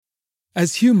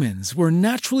As humans, we're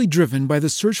naturally driven by the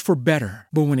search for better.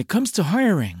 But when it comes to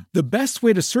hiring, the best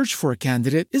way to search for a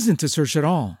candidate isn't to search at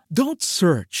all. Don't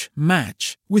search,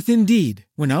 match with Indeed.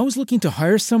 When I was looking to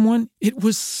hire someone, it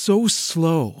was so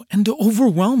slow and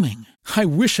overwhelming. I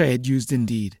wish I had used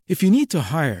Indeed. If you need to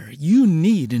hire, you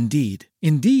need Indeed.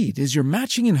 Indeed is your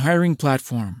matching and hiring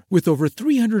platform with over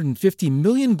 350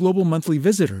 million global monthly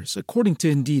visitors, according to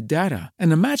Indeed data,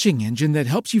 and a matching engine that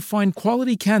helps you find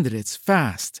quality candidates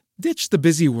fast. Ditch the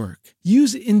busy work.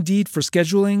 Use Indeed for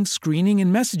scheduling, screening,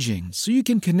 and messaging so you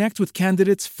can connect with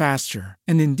candidates faster.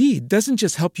 And Indeed doesn't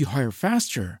just help you hire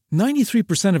faster.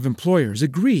 93% of employers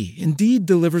agree Indeed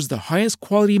delivers the highest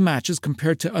quality matches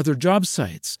compared to other job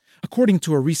sites, according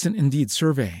to a recent Indeed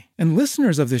survey. And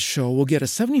listeners of this show will get a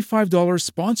 $75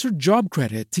 sponsored job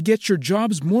credit to get your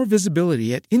jobs more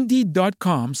visibility at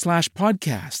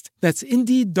Indeed.com/podcast. That's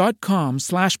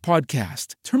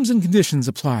Indeed.com/podcast. Terms and conditions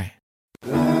apply.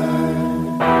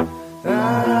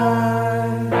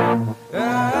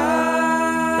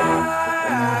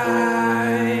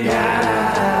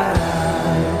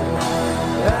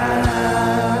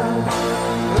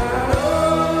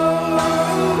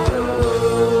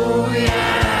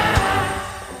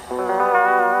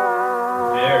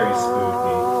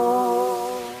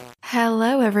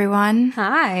 Hello, everyone.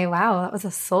 Hi. Wow, that was a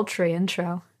sultry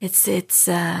intro. It's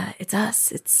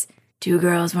us. It's two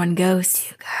girls, one ghost.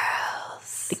 Two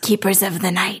girls. The keepers of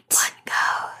the night. One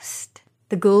ghost.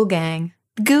 The Ghoul Gang.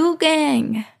 Ghoul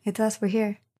Gang. It's us. We're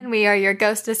here. And we are your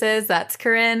ghostesses. That's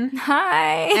Corinne.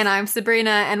 Hi. And I'm Sabrina.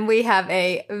 And we have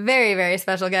a very, very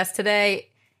special guest today.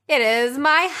 It is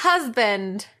my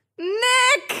husband,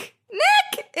 Nick.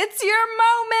 Nick, it's your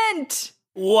moment.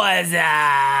 What's up?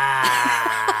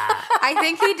 I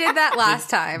think he did that last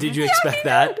time. Did you expect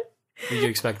that? Did you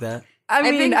expect that?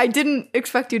 I didn't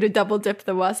expect you to double dip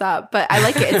the what's up, but I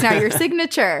like it. It's now your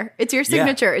signature. It's your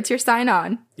signature. Yeah. It's your sign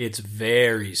on. It's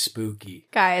very spooky.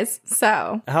 Guys,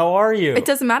 so. How are you? It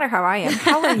doesn't matter how I am.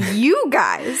 How are you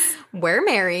guys? We're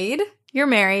married. You're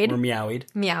married. We're meowed.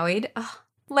 Meowed. Oh,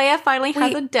 Leia finally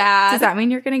has a dad. Does that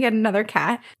mean you're going to get another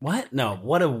cat? What? No.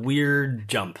 What a weird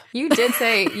jump. You did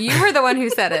say, you were the one who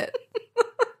said it.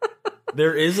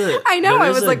 There is a... I know.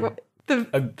 I was like...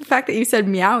 The fact that you said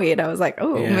meowied, I was like,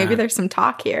 oh, yeah. Maybe there's some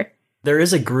talk here. There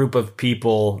is a group of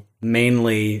people,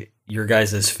 mainly your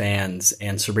guys' fans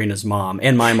and Sabrina's mom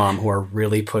and my mom, who are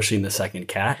really pushing the second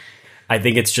cat. I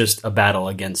think it's just a battle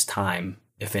against time,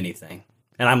 if anything.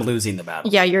 And I'm losing the battle.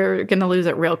 Yeah, you're going to lose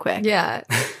it real quick. Yeah.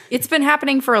 It's been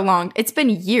happening for it's been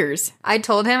years. I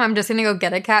told him I'm just going to go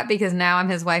get a cat because now I'm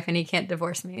his wife and he can't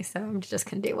divorce me. So I'm just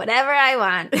going to do whatever I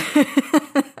want.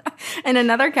 And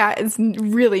another cat is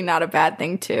really not a bad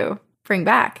thing to bring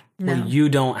back. No. Well, you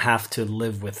don't have to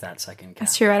live with that second cat.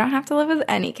 That's true. I don't have to live with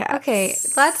any cats. Okay,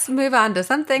 let's move on to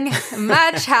something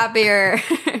much happier.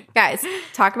 Guys,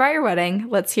 talk about your wedding.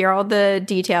 Let's hear all the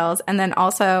details. And then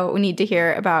also we need to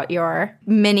hear about your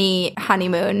mini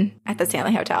honeymoon at the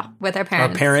Stanley Hotel. With our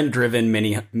parents. Our parent-driven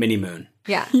mini moon.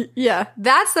 Yeah. Yeah.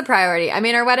 That's the priority. I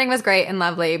mean, our wedding was great and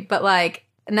lovely, but like,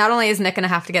 not only is Nick going to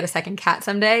have to get a second cat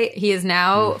someday, he is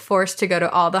now forced to go to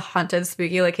all the haunted,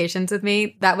 spooky locations with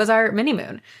me. That was our mini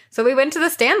moon. So we went to the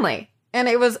Stanley, and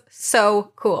it was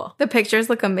so cool. The pictures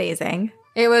look amazing.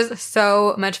 It was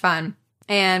so much fun.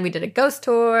 And we did a ghost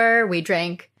tour. We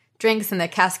drank drinks in the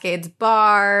Cascades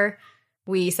bar.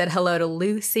 We said hello to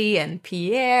Lucy and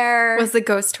Pierre. Was the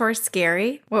ghost tour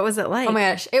scary? What was it like? Oh my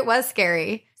gosh, it was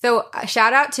scary. So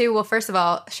shout out to our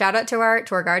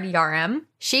tour guide, Yarem.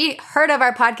 She heard of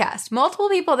our podcast. Multiple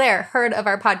people there heard of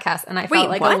our podcast, and I felt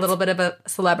like a little bit of a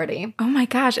celebrity. Oh my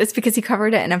gosh, it's because you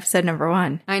covered it in episode number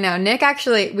 1. I know.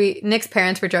 Nick's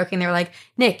parents were joking. They were like,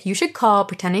 Nick, you should call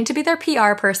pretending to be their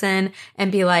PR person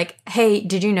and be like, hey,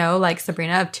 did you know like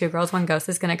Sabrina of Two Girls, One Ghost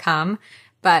is going to come?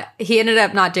 But he ended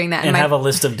up not doing that. And have a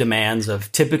list of demands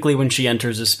of typically when she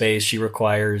enters a space, she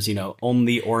requires,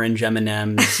 only orange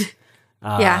M&Ms.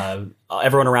 Yeah.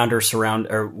 Everyone around her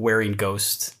are wearing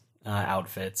ghost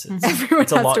outfits.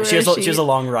 She has a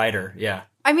long rider. Yeah.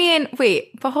 I mean,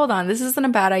 wait, but hold on. This isn't a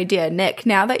bad idea. Nick,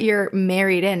 now that you're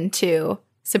married into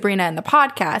Sabrina and the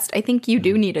podcast, I think you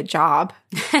do need a job.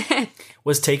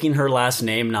 Was taking her last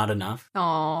name not enough?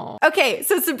 Oh. Okay,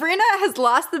 so Sabrina has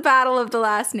lost the battle of the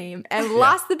last name and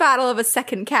lost the battle of a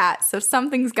second cat, so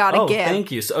something's got to give. Oh,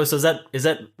 thank you. So is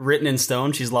that written in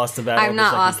stone? She's lost the battle. I've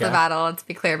not lost the battle. Let's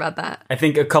be clear about that. I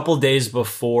think a couple days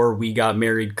before we got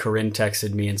married, Corinne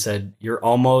texted me and said, "You're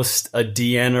almost a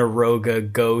Deanna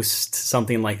Roga ghost,"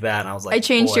 something like that. And I was like, I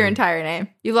changed your entire name.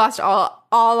 You lost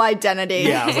all identity.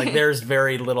 Yeah, I was like, there's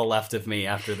very little left of me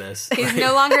after this. He's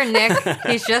no longer Nick.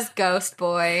 He's just Ghost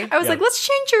Boy. I was like, let's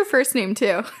change your first name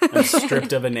too. I'm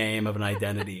stripped of a name, of an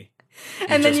identity.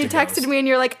 And then just you a texted ghost. me and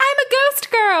you're like, I'm a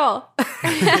ghost girl.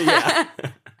 Yeah.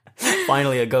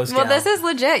 Finally a ghost Well, gal. this is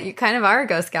legit. You kind of are a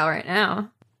ghost gal right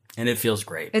now. And it feels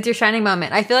great. It's your shining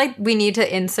moment. I feel like we need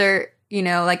to insert, you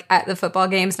know, like at the football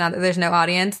games, now that there's no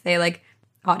audience, they like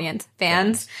fans.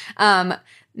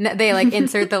 They like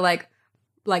insert the like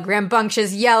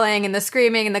rambunctious yelling and the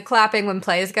screaming and the clapping when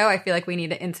plays go. I feel like we need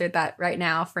to insert that right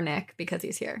now for Nick because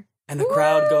he's here. And the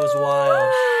crowd goes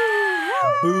wild.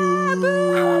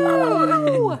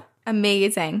 Boo.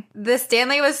 Amazing. The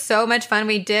Stanley was so much fun.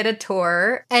 We did a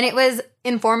tour and it was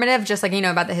informative, just like, you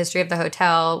know, about the history of the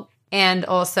hotel. And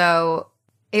also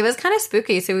it was kind of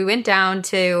spooky. So we went down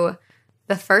to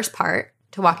the first part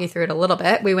to walk you through it a little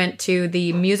bit. We went to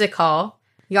the music hall.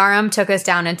 Yaram took us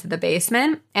down into the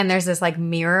basement and there's this like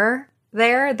mirror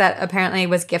there that apparently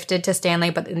was gifted to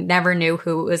Stanley, but never knew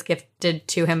who it was gifted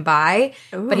to him by.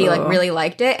 Ooh. But he like really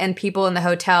liked it. And people in the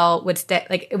hotel would stay,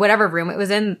 like whatever room it was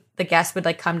in, the guests would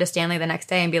like come to Stanley the next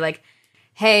day and be like,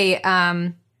 hey,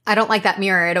 I don't like that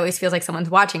mirror. It always feels like someone's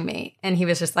watching me. And he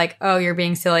was just like, oh, you're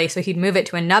being silly. So he'd move it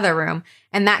to another room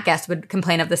and that guest would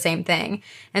complain of the same thing.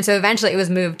 And so eventually it was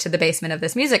moved to the basement of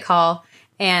this music hall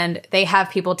and they have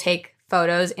people take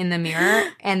photos in the mirror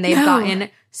and they've gotten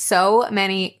so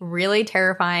many really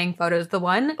terrifying photos. The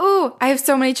one, Ooh, I have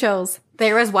so many chills.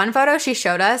 there was one photo she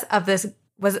showed us of this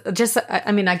was just,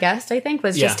 I mean, a guest, I think,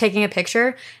 was just taking a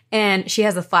picture and she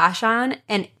has a flash on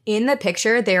and in the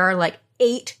picture there are like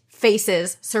 8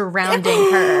 faces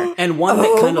surrounding her. And one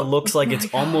that kind of looks like it's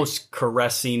almost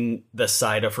caressing the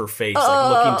side of her face,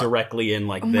 like looking directly in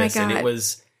like this. And it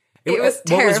was was what was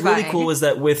terrifying. really cool is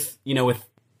that with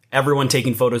everyone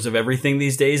taking photos of everything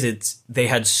these days, they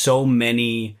had so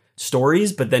many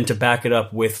stories, but then to back it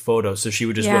up with photos. So she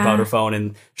would just whip out her phone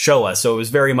and show us. So it was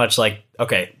very much like,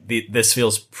 okay, this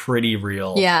feels pretty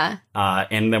real. Yeah.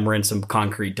 And then we're in some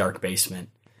concrete dark basement.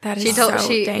 That is She told so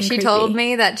dang she told creepy.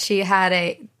 me that she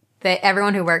had that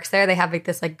everyone who works there, they have like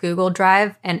this like Google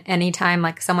Drive, and anytime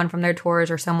like someone from their tours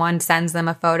or someone sends them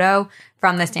a photo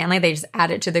from the Stanley, they just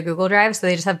add it to the Google Drive. So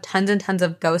they just have tons and tons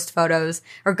of ghost photos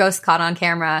or ghosts caught on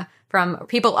camera from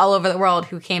people all over the world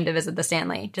who came to visit the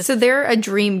Stanley. So they're a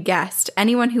dream guest.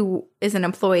 Anyone who is an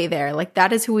employee there, like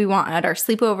that is who we want at our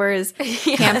sleepovers,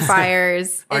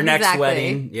 campfires. Our next Exactly.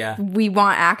 wedding. Yeah. We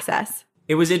want access.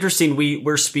 It was interesting.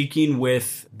 We're speaking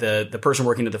with the person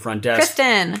working at the front desk.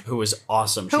 Kristen, Who was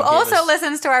awesome. She who gave also us-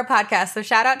 listens to our podcast. So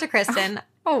shout out to Kristen.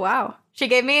 Oh, wow. She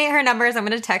gave me her numbers. I'm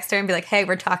going to text her and be like, hey,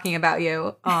 we're talking about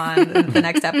you on the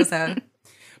next episode.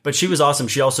 But she was awesome.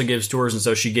 She also gives tours, and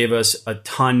so she gave us a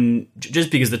ton,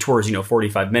 just because the tour is,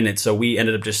 45 minutes. So we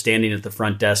ended up just standing at the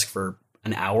front desk for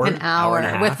an hour. An hour and a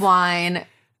half. with wine.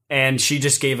 And she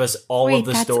just gave us all Wait, of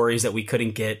the that's- stories that we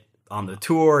couldn't get on the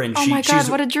tour. And Oh my God,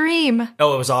 what a dream.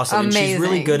 Oh, it was awesome. And she's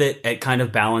really Amazing. good at kind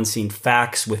of balancing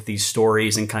facts with these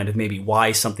stories and kind of maybe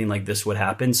why something like this would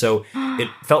happen. So it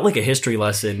felt like a history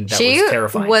lesson that She was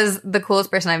terrifying. was the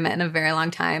coolest person I've met in a very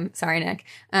long time. Sorry, Nick.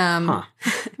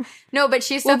 No, but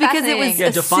she's so Well, because it was fascinating. Yeah,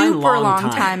 a define super long long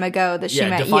time. time ago that she yeah,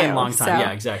 met define you. long time. so-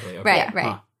 Yeah, exactly. Okay.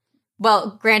 Right.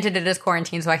 Well, granted, it is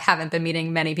quarantine, so I haven't been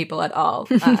meeting many people at all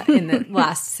in the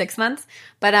last 6 months.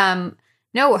 But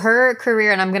no, her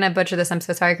career, and I'm going to butcher this. I'm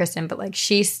so sorry, Kristen, but like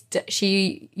she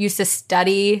used to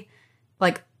study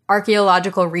like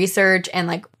archaeological research and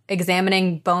like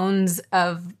examining bones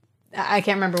of, I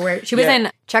can't remember where she was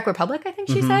in Czech Republic, I think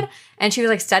she said, and she was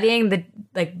like studying the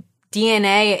like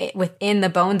DNA within the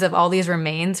bones of all these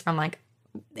remains from like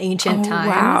ancient times.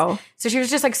 Wow. So she was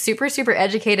just like super, super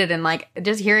educated, and like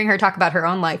just hearing her talk about her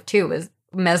own life too was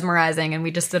mesmerizing, and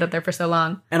we just stood up there for so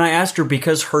long. And I asked her,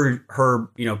 because her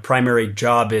primary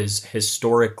job is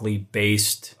historically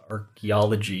based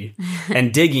archaeology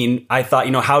and digging. I thought,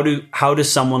 how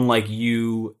does someone like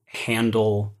you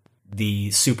handle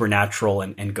the supernatural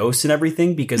and ghosts and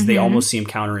everything? Because they almost seem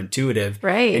counterintuitive.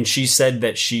 Right. And she said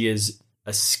that she is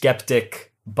a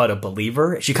skeptic but a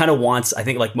believer. She kind of wants, I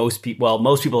think, like most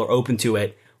people are open to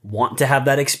it, want to have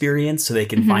that experience so they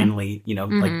can finally,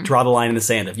 like draw the line in the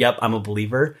sand of, yep, I'm a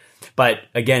believer. But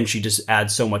again, she just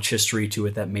adds so much history to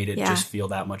it that made it just feel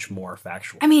that much more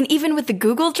factual. I mean, even with the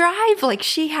Google Drive, like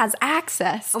she has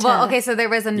access to... Well, okay, so there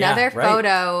was another right.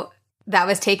 photo that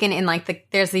was taken in like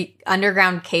there's the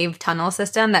underground cave tunnel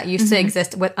system that used to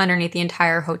exist underneath the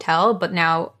entire hotel, but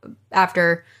now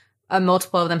after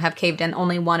multiple of them have caved in,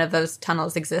 only one of those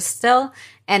tunnels exists still.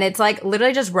 And it's like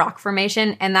literally just rock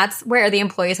formation. And that's where the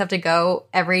employees have to go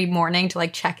every morning to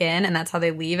like check in. And that's how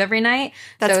they leave every night.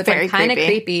 That's so it's very like kind of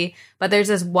creepy. creepy. But there's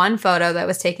this one photo that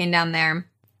was taken down there.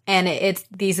 And it's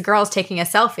these girls taking a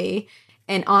selfie.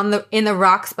 and in the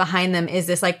rocks behind them is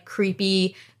this like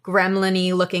creepy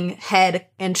gremlin-y looking head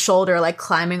and shoulder like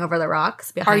climbing over the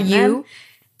rocks Are behind you them.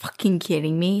 fucking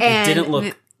kidding me? And It didn't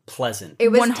look pleasant. it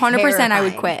was 100% I would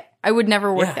terrifying. quit. I would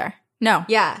never work Yeah. there. No.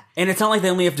 Yeah. And it's not like they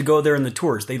only have to go there in the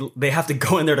tours. They have to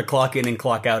go in there to clock in and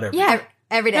clock out every Yeah.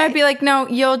 Every day. I'd be like, no,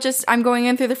 I'm going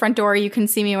in through the front door. You can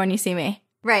see me when you see me.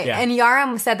 Right. Yeah. And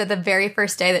Yaram said that the very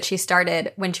first day that she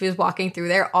started, when she was walking through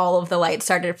there, all of the lights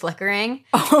started flickering.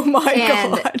 Oh my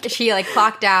And God. she like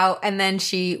clocked out, and then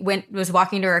she was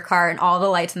walking to her car, and all the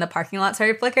lights in the parking lot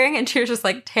started flickering, and she was just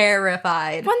like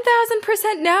terrified.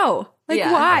 1000% no. Like,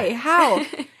 Yeah. why? How?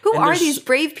 Who And are there's- these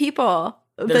brave people?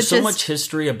 There's so much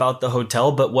history about the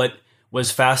hotel, but what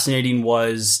was fascinating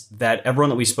was that everyone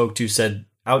that we spoke to said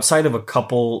outside of a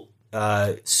couple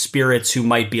spirits who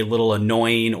might be a little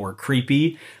annoying or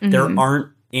creepy, there aren't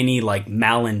any like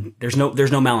there's no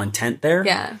malintent there.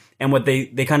 Yeah. And what they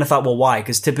kind of thought, well, why?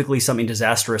 Because typically something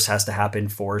disastrous has to happen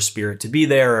for a spirit to be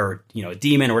there, or a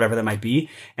demon or whatever that might be.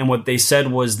 And what they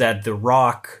said was that the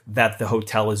rock that the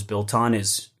hotel is built on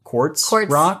is quartz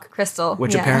rock, crystal,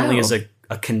 which yeah. apparently is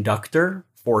a conductor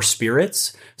for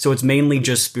spirits. So it's mainly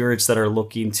just spirits that are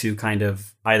looking to kind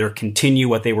of either continue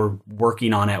what they were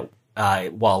working on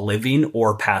while living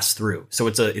or pass through. So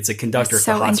it's a conductor. That's It's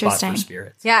a so hotspot interesting. for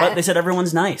spirits. Yeah. But they said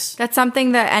everyone's nice. That's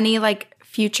something that any like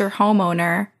future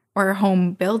homeowner or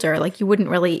home builder, like you wouldn't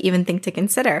really even think to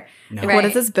consider. No. Like, Right. what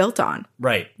is this built on?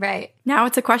 Right. Right. Now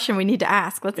it's a question we need to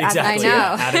ask. Let's ask. Exactly. I know.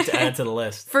 Yeah. Add it to the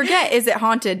list. Forget, is it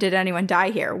haunted? Did anyone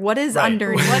die here? What is Right.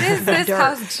 underneath? What is this dirt?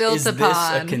 house built Is this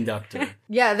upon? a conductor?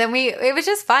 Yeah, then it was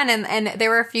just fun. And there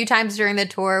were a few times during the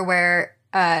tour where,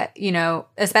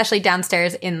 especially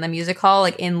downstairs in the music hall,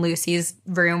 like in Lucy's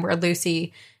room, where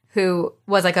Lucy, who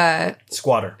was like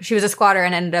Squatter. she was a squatter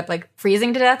and ended up like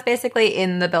freezing to death basically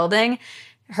in the building.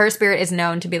 Her spirit is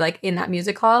known to be like in that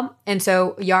music hall. And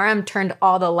so Yaram turned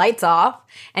all the lights off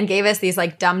and gave us these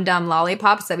like dum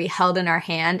lollipops that we held in our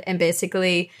hand. And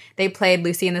basically they played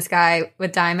Lucy in the Sky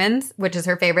with Diamonds, which is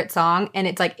her favorite song. And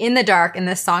it's like in the dark and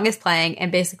this song is playing.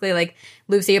 And basically like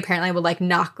Lucy apparently would like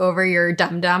knock over your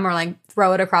dum or like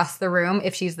throw it across the room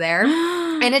if she's there.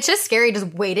 And it's just scary just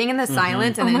waiting in the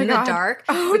silence and Oh then my in God. the dark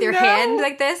Oh, with your no. hand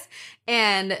like this.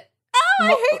 And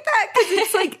I hate that because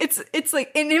it's like it's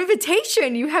like an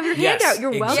invitation. You have your hand Yes, out.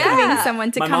 You're exactly. welcoming Yeah.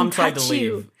 someone to My come mom tried touch to leave.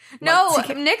 you. no,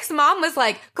 Nick's mom was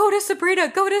like, go to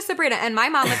Sabrina. And my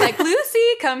mom was like, Lucy,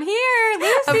 come here,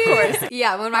 Lucy. Of course.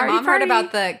 Yeah, when my Party, mom heard party.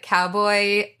 about the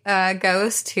cowboy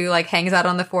ghost who like hangs out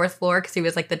on the 4th floor because he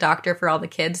was like the doctor for all the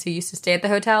kids who used to stay at the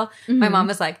hotel, my mom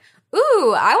was like,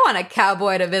 ooh, I want a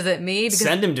cowboy to visit me. Because,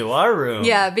 Send him to our room.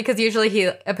 yeah, because usually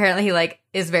he like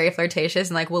is very flirtatious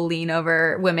and like will lean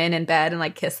over women in bed and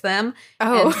like kiss them.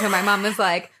 Oh. And so my mom was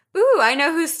like, ooh, I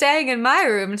know who's staying in my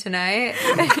room tonight.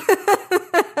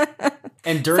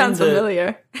 And during Sounds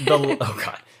familiar.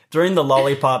 during the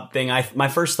lollipop thing, my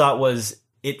first thought was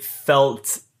it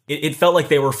felt like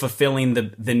they were fulfilling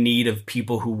the need of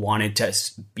people who wanted to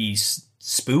be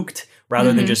spooked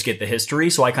rather than just get the history.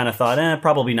 So I kind of thought,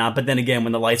 probably not. But then again,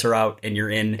 when the lights are out and you're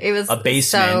in It was a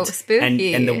basement so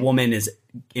spooky. and the woman is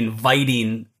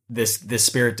inviting this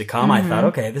spirit to come, I thought,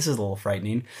 okay, this is a little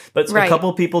frightening. But Right. a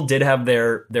couple people did have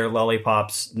their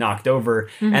lollipops knocked over.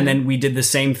 And then we did the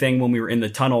same thing when we were in the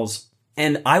tunnels.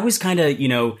 And I was kind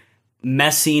of,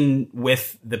 messing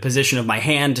with the position of my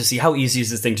hand to see how easy is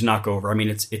this thing to knock over. I mean,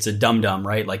 it's a dum-dum,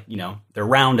 right? Like, they're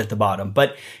round at the bottom,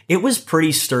 but it was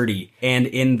pretty sturdy. And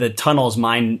in the tunnels,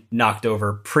 mine knocked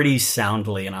over pretty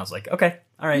soundly. And I was like, okay,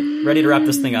 all right, ready to wrap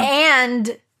this thing up.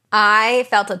 And I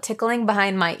felt a tickling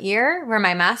behind my ear where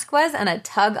my mask was and a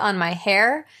tug on my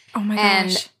hair. Oh my And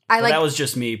gosh. I Well, like, that was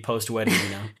just me post-wedding,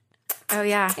 Oh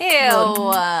yeah.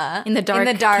 ew. In the dark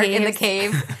in the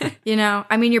caves. cave.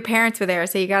 I mean, your parents were there,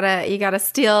 so you gotta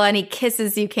steal any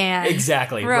kisses you can.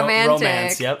 Exactly. Romantic.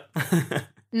 Romance, yep.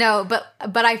 No, but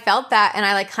I felt that, and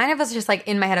I like kind of was just like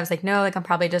in my head, I was like, no, like I'm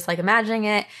probably just like imagining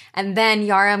it. And then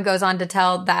Yaram goes on to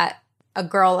tell that a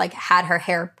girl like had her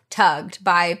hair tugged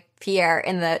by Pierre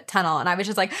in the tunnel, and I was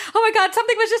just like, oh my god,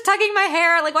 something was just tugging my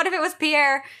hair. Like, what if it was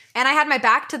Pierre? And I had my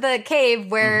back to the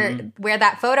cave where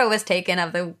that photo was taken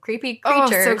of the creepy Oh,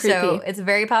 creature. so creepy. It's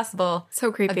very possible So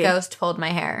a creepy. ghost pulled my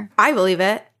hair. I believe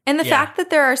it. And the Yeah. fact that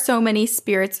there are so many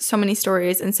spirits, so many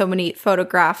stories, and so many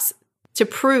photographs to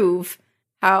prove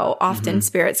how often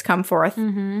spirits come forth.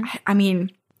 I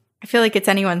mean, I feel like it's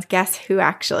anyone's guess who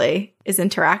actually is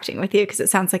interacting with you because it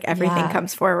sounds like everything Yeah.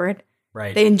 comes forward.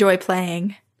 Right. They enjoy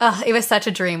playing. Oh, it was such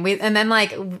a dream. And then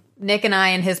like Nick and I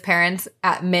and his parents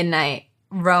at midnight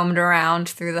roamed around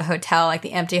through the hotel, like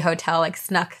the empty hotel, like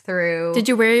snuck through. Did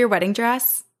you wear your wedding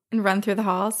dress? and run through the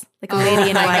halls like a lady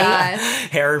in my white? God.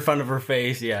 Hair in front of her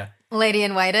face. Yeah. Lady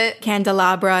in White it.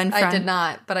 Candelabra in front. I did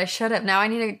not, but I should have. Now I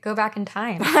need to go back in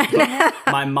time.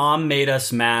 My mom made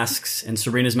us masks, and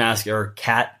Sabrina's mask are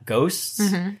cat ghosts,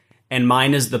 and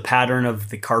mine is the pattern of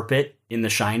the carpet in The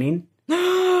Shining.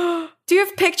 Do you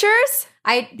have pictures?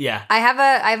 Yeah. I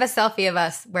have a selfie of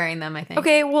us wearing them, I think.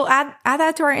 Okay, we'll add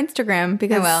that to our Instagram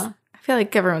because will. I feel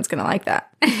like everyone's going to like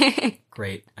that.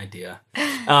 Great idea.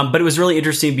 But it was really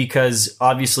interesting because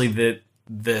obviously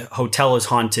the hotel is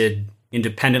haunted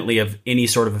independently of any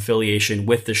sort of affiliation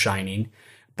with The Shining.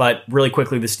 But really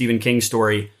quickly, the Stephen King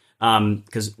story,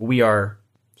 because we are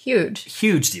Huge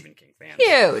Stephen King fans.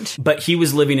 Huge. But he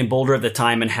was living in Boulder at the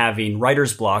time and having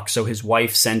writer's block, so his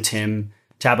wife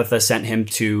Tabitha sent him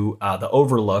to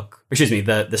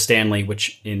the Stanley,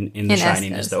 which in The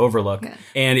Shining is the Overlook. Yeah.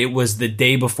 And it was the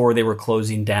day before they were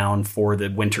closing down for the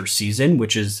winter season,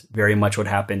 which is very much what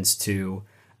happens to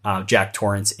Jack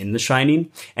Torrance in The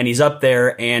Shining. And he's up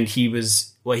there, and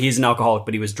he's an alcoholic,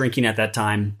 but he was drinking at that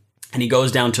time. And he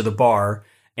goes down to the bar,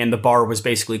 and the bar was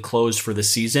basically closed for the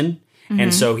season.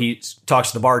 And so he talks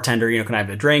to the bartender, can I have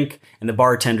a drink? And the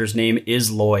bartender's name is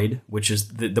Lloyd, which is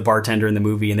the bartender in the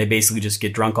movie. And they basically just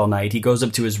get drunk all night. He goes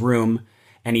up to his room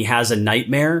and he has a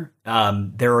nightmare.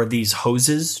 There are these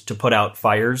hoses to put out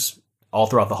fires all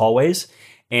throughout the hallways.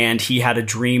 And he had a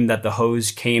dream that the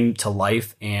hose came to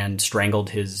life and strangled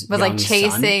his young like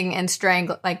chasing son. and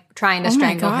trying to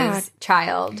strangle his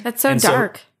child. That's so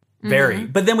dark. Very.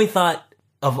 But then we thought,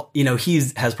 he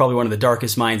has probably one of the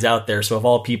darkest minds out there. So of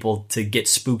all people to get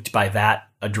spooked by that,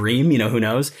 a dream, who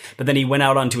knows? But then he went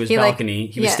out onto his balcony.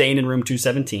 He was staying in room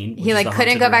 217. He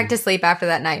couldn't go back to sleep after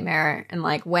that nightmare and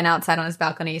went outside on his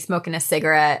balcony smoking a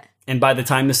cigarette. And by the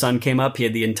time the sun came up, he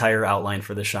had the entire outline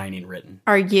for The Shining written.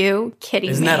 Are you kidding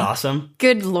me? Isn't that awesome?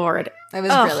 Good Lord. It was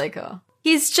really cool.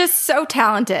 He's just so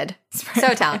talented.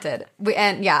 So talented.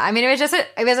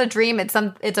 It was a dream. It's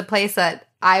a place that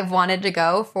I've wanted to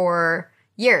go for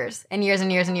years and years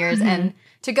and years and years, and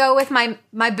to go with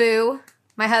my boo,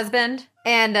 my husband,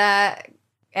 and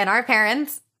our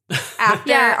parents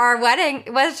after our wedding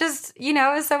was just it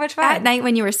was so much fun. At night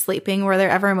when you were sleeping, were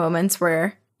there ever moments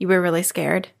where you were really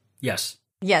scared? Yes.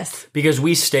 Because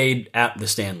we stayed at the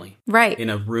Stanley, right,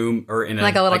 in a room or in a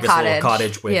little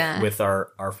cottage with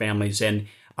our families. And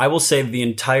I will say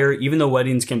even though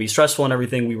weddings can be stressful and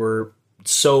everything, we were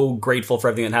so grateful for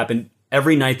everything that happened.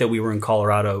 Every night that we were in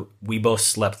Colorado, we both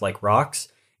slept like rocks.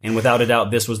 And without a doubt,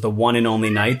 this was the one and only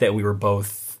night that we were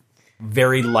both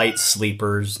very light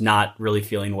sleepers, not really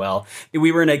feeling well.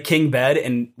 We were in a king bed,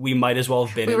 and we might as well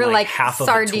have been half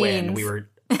sardines. Of a twin. We were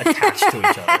attached to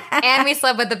each other. And we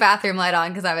slept with the bathroom light on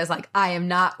because I was like, I am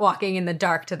not walking in the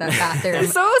dark to that bathroom.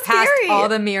 It's so past scary. all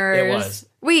the mirrors. It was.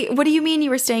 Wait, what do you mean you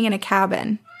were staying in a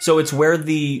cabin? So it's where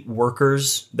the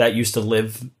workers that used to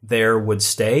live there would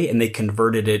stay, and they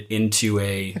converted it into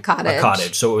a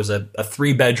cottage. So it was a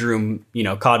 3-bedroom,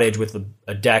 cottage with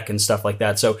a deck and stuff like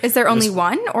that. So is there only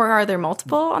one, or are there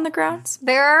multiple on the grounds?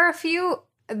 There are a few.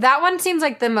 That one seems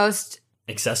like the most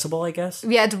accessible, I guess.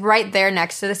 Yeah, it's right there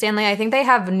next to the Stanley. I think they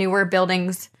have newer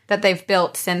buildings that they've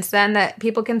built since then that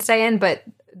people can stay in, but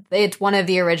it's one of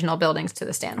the original buildings to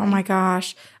the Stanley. Oh my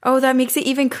gosh. Oh, that makes it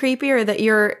even creepier that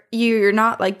you're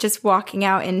not just walking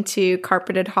out into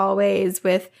carpeted hallways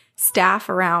with staff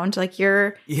around.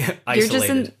 You're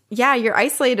isolated. You're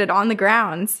isolated on the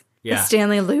grounds. Yeah. With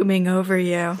Stanley looming over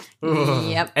you.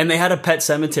 Yep. And they had a pet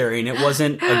cemetery, and it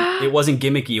wasn't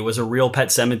gimmicky. It was a real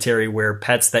pet cemetery where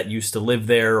pets that used to live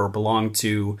there or belonged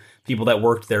to people that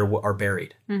worked there are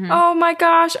buried. Mm-hmm. Oh my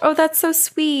gosh. Oh, that's so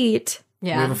sweet.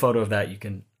 Yeah. We have a photo of that you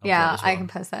can upload as well. I can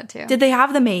post that too. Did they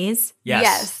have the maze?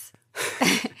 Yes.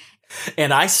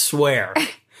 And I swear,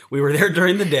 we were there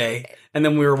during the day, and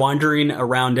then we were wandering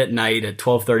around at night at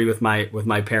 12:30 with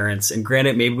my parents. And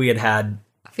granted, maybe we had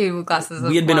a few glasses of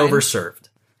we had been wine. Overserved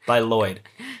by Lloyd.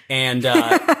 And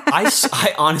I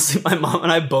honestly, my mom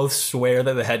and I both swear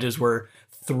that the hedges were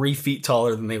 3 feet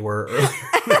taller than they were earlier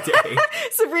in the day.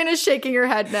 Sabrina's shaking her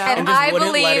head now. And I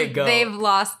believe they've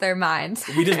lost their minds.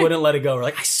 We just wouldn't let it go. We're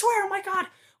like, I swear, oh my God,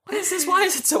 what is this? Why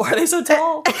are they so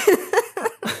tall?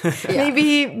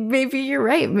 Maybe you're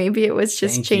right. Maybe it was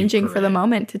just changing for the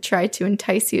moment to try to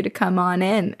entice you to come on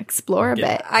in, explore a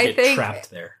bit. I think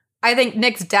trapped there. I think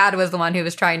Nick's dad was the one who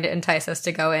was trying to entice us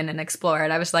to go in and explore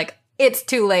it. I was like, it's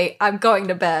too late. I'm going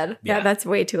to bed. Yeah, that's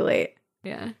way too late.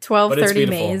 Yeah. 12:30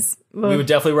 maze. We would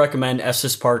definitely recommend.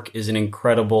 Estes Park is an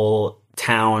incredible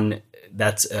town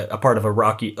that's a part of a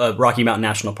Rocky Mountain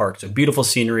National Park. So beautiful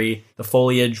scenery. The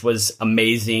foliage was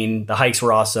amazing. The hikes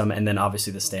were awesome. And then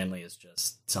obviously the Stanley is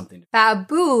just something.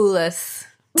 Fabulous.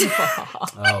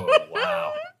 Oh,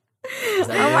 wow. Is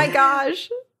that Oh new? my gosh. Is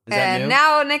that And new?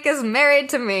 now Nick is married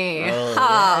to me.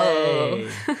 Oh,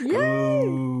 yay.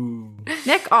 Ooh.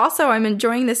 Nick, also, I'm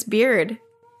enjoying this beard.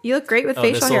 You look great with Oh,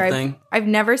 facial this hair. little thing? I've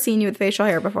never seen you with facial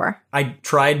hair before. I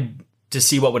tried to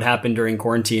see what would happen during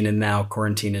quarantine, and now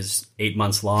quarantine is 8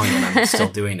 months long, and I'm still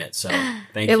doing it. So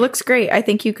thank It you. looks great. I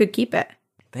think you could keep it.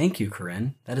 Thank you,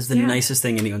 Corinne. That is the Yeah. nicest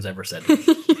thing anyone's ever said to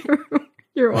me.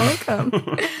 You're welcome.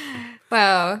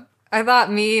 Wow. I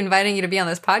thought me inviting you to be on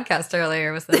this podcast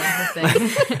earlier was the nicest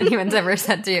thing anyone's ever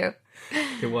said to you.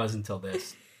 It was until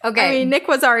this. Okay. I mean, Nick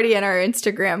was already in our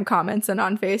Instagram comments and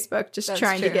on Facebook just That's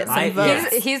trying to true. get some I- votes.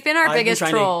 yeah. He's been our I've been biggest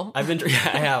trying troll. I've been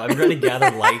trying to gather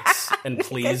likes and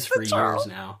pleas for years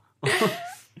now.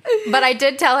 But I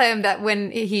did tell him that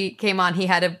when he came on, we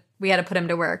had to put him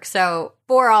to work. So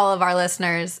for all of our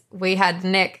listeners, we had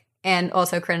Nick and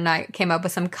also Corinne and I came up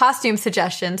with some costume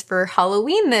suggestions for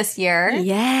Halloween this year.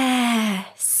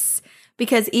 Yes.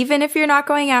 Because even if you're not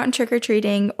going out and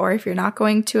trick-or-treating or if you're not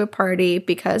going to a party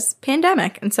because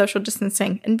pandemic and social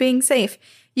distancing and being safe,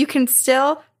 you can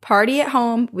still party at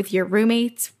home with your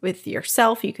roommates, with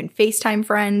yourself. You can FaceTime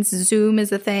friends. Zoom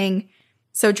is a thing.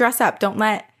 So dress up. Don't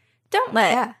let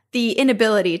Yeah. the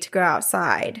inability to go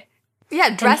outside.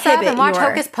 Yeah, dress up Inhibit and watch your-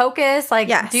 Hocus Pocus. Like,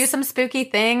 Yes. do some spooky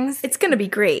things. It's going to be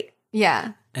great. Yeah.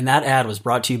 And that ad was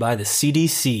brought to you by the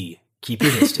CDC. Keep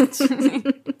your distance. Go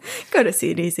to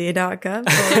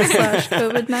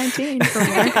cdc.gov/COVID-19 for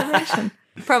more information.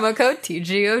 Promo code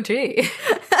TGOG.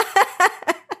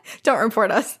 Don't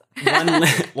report us.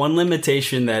 One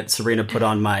limitation that Sabrina put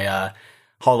on my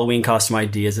Halloween costume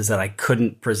ideas is that I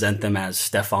couldn't present them as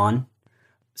Stefan.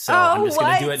 So I'm just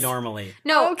going to do what? it normally.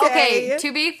 No, Okay. okay.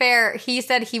 To be fair, he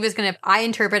said he was going to, I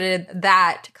interpreted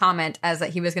that comment as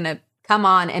that he was going to come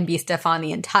on and be Stefan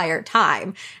the entire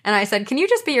time. And I said, can you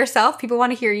just be yourself? People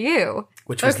want to hear you.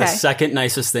 Which was the Okay. second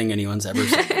nicest thing anyone's ever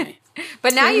said to me.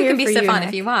 But now We're you here can be for you, Stefan Nick.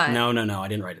 if you want. No, I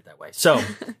didn't write it that way. So,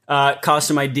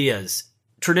 costume ideas.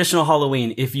 Traditional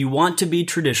Halloween. If you want to be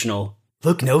traditional,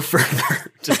 look no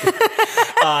further. Just kidding.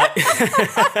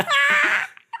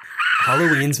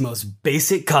 Halloween's most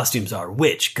basic costumes are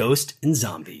witch, ghost, and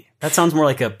zombie. That sounds more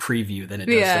like a preview than it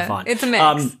does Yeah, Stefan. it's a mix.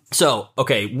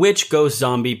 Okay, witch, ghost,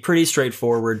 zombie, pretty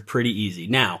straightforward, pretty easy.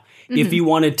 Now, if you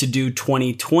wanted to do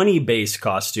 2020 based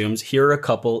costumes, here are a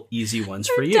couple easy ones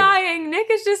for you. Dying. Nick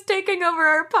is just taking over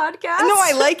our podcast. No,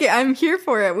 I like it. I'm here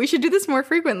for it. We should do this more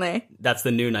frequently. That's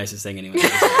the new nicest thing anyone's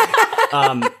ever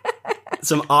said.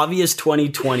 Some obvious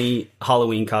 2020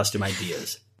 Halloween costume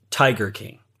ideas. Tiger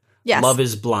King. Yes. Love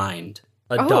is Blind.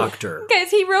 A doctor. Guys,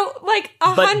 he wrote like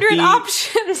But 100 be-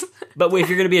 options. But if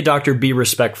you're going to be a doctor, be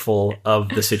respectful of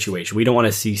the situation. We don't want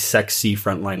to see sexy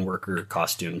frontline worker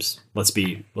costumes. Let's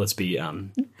be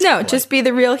No, just be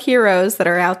the real heroes that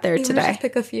are out there today. Just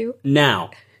pick a few.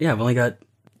 now. Yeah, I've only got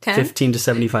 10? 15 to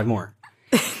 75 more.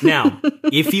 Now,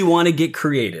 if you want to get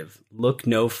creative, look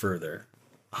no further.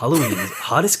 Halloween's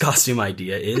hottest costume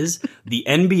idea is the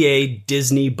NBA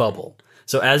Disney bubble.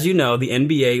 So as you know, the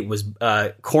NBA was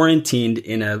quarantined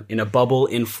in a bubble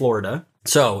in Florida.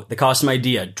 So the costume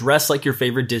idea, dress like your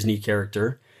favorite Disney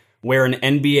character, wear an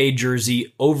NBA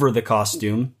jersey over the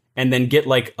costume, and then get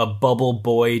like a bubble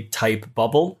boy type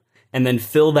bubble, and then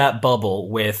fill that bubble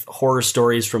with horror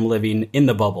stories from living in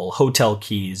the bubble, hotel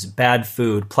keys, bad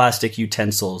food, plastic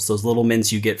utensils, those little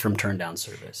mints you get from turn down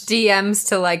service. DMs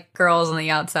to like girls on the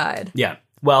outside. Yeah.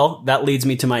 Well, that leads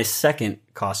me to my second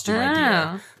costume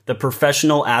idea. The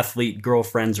professional athlete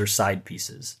girlfriends or side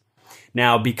pieces.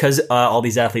 Now, because all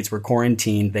these athletes were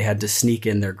quarantined, they had to sneak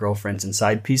in their girlfriends and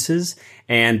side pieces.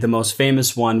 And the most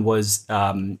famous one was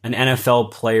an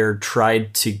NFL player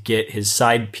tried to get his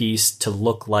side piece to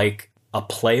look like a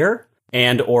player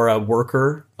and or a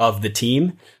worker of the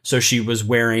team. So she was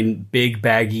wearing big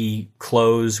baggy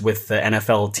clothes with the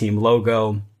NFL team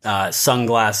logo,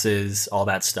 sunglasses, all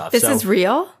that stuff. This is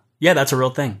real? Yeah, that's a real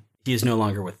thing. He is no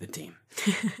longer with the team.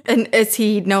 And is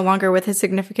he no longer with his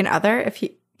significant other?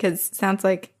 Because it sounds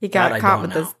like he got That I caught don't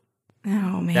with know. this.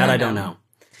 Oh, man. That I don't know.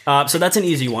 So that's an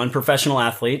easy one. Professional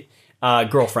athlete,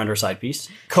 girlfriend or side piece.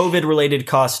 COVID-related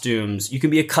costumes. You can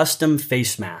be a custom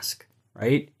face mask,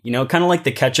 right? You know, kind of like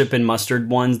the ketchup and mustard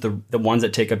ones, the ones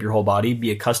that take up your whole body.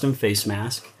 Be a custom face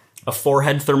mask. A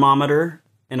forehead thermometer.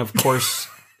 And, of course,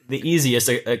 the easiest,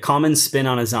 a common spin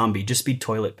on a zombie, just be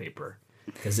toilet paper.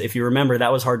 Because if you remember,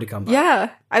 that was hard to come by. Yeah.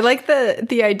 I like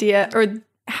the idea or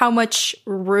how much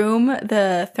room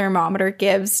the thermometer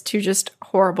gives to just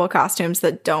horrible costumes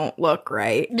that don't look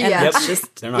right. And Yeah. that's Yep.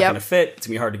 just, They're not yep. going to fit. It's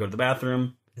going to be hard to go to the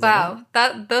bathroom. Wow,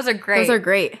 those are great. Those are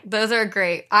great. Those are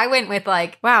great. I went with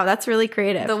like Wow, that's really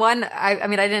creative. the one. I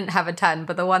mean, I didn't have a ton,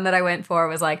 but the one that I went for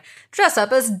was like dress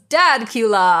up as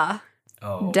Dadcula,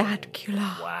 Oh,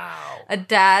 Dadcula. wow. a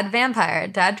dad vampire,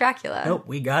 Dad Dracula. Nope,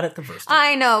 we got it the first time.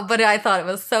 I know, but I thought it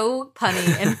was so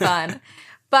punny and fun.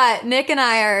 But Nick and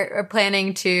I are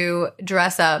planning to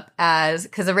dress up as,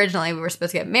 because originally we were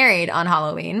supposed to get married on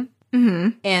Halloween.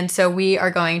 Mm-hmm. And so we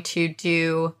are going to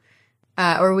do,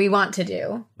 or we want to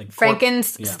do, Like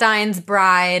Frankenstein's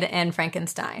Bride and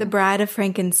Frankenstein. The Bride of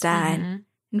Frankenstein. Mm-hmm.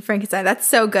 And Frankenstein. That's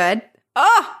so good.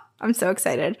 Oh, I'm so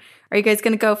excited. Are you guys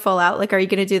going to go full out? Like, are you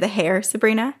going to do the hair,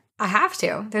 Sabrina? I have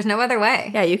to. There's no other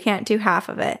way. Yeah, you can't do half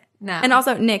of it. No. And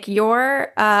also, Nick,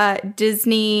 your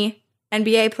Disney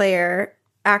NBA player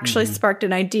actually sparked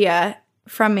an idea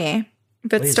from me,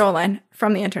 but Please. stolen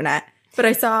from the internet. But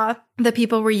I saw that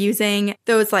people were using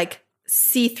those like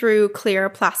see-through clear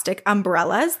plastic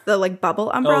umbrellas, the like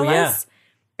bubble umbrellas. yeah.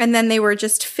 And then they were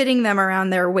just fitting them around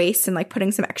their waist and like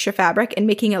putting some extra fabric and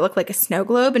making it look like a snow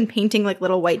globe and painting like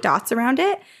little white dots around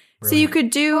it. So you could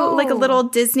do like a little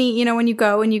Disney, you know, when you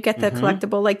go and you get the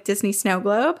collectible like Disney snow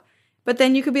globe. But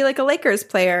then you could be like a Lakers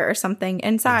player or something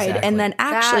inside. Exactly. And then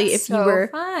actually, That's if you so were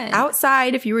fun.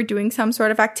 outside, if you were doing some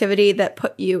sort of activity that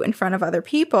put you in front of other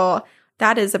people,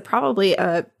 that is probably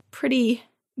a pretty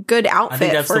good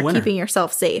outfit that's the for winner. keeping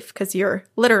yourself safe because you're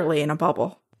literally in a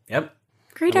bubble. Yep.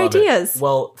 Great Love it. ideas.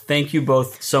 Well, thank you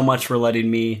both so much for letting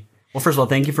me. Well, first of all,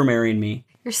 thank you for marrying me.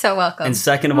 You're so welcome. And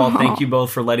second of all, thank you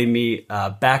both for letting me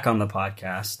back on the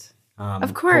podcast.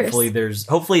 Of course.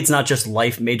 Hopefully it's not just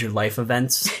major life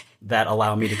events that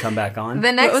allow me to come back on.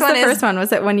 the next What was one the is first one?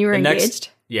 Was it when you were The next- engaged?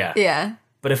 Yeah. yeah.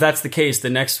 But if that's the case,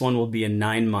 the next one will be in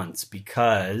 9 months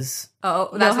because Oh,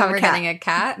 You'll that's have when a we're cat. getting a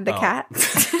cat. The Oh. cat?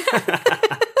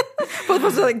 What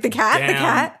was it, like the cat? Damn. The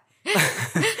cat? Is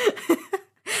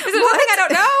there something I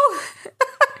don't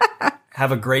know?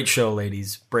 have a great show,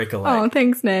 ladies. Break a leg. Oh,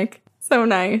 thanks, Nick. So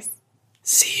nice.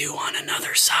 See you on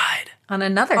another side. On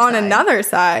another On side. another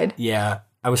side. Yeah.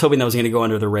 I was hoping that was going to go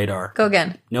under the radar. Go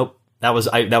again. Nope. That was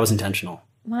intentional.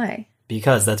 Why?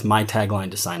 Because that's my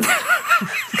tagline to sign up.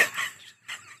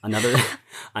 another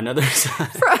side.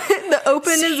 The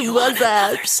open See is you was on ass,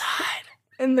 another side.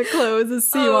 and the close is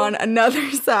see you on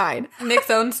another side. Nick's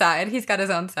own side. He's got his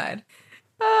own side.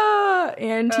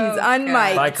 And he's Oh,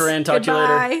 unmiked. Bye, Corinne. Talk to you later.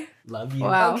 Goodbye. Love you.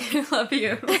 Wow. Okay, love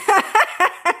you.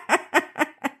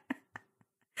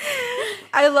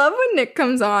 I love when Nick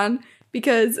comes on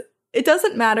because it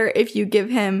doesn't matter if you give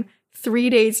him 3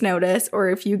 days notice or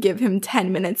if you give him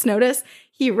 10 minutes notice.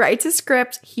 He writes a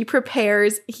script, he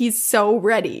prepares, he's so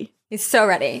ready. He's so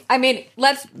ready. I mean,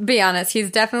 let's be honest.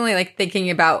 He's definitely like thinking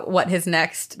about what his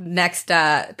next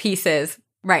piece is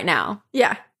right now.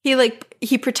 Yeah.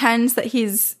 He pretends that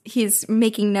he's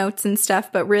making notes and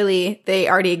stuff, but really they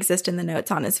already exist in the notes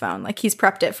on his phone. Like he's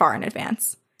prepped it far in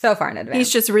advance. So far in advance.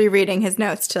 He's just rereading his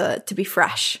notes to be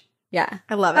fresh. yeah.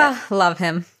 I love it. Oh, love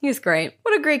him. He's great.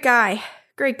 What a great guy.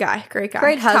 Great guy. Great guy.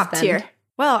 Great Top husband. tier.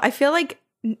 Well, I feel like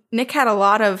Nick had a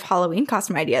lot of Halloween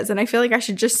costume ideas, and I feel like I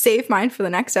should just save mine for the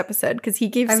next episode because he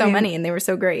gave so many and they were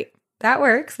so great. That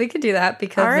works. We could do that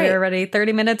because All right. we're already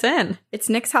 30 minutes in. It's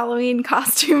Nick's Halloween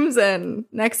costumes, and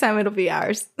next time it'll be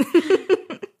ours.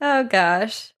 Oh,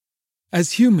 gosh.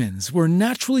 As humans, we're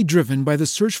naturally driven by the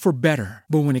search for better.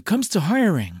 But when it comes to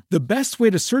hiring, the best way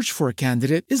to search for a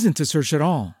candidate isn't to search at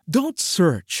all. Don't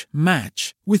search,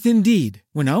 match with Indeed.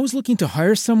 When I was looking to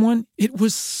hire someone, it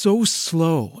was so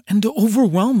slow and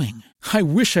overwhelming. I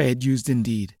wish I had used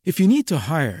Indeed. If you need to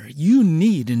hire, you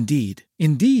need Indeed.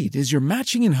 Indeed is your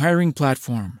matching and hiring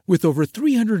platform with over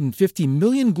 350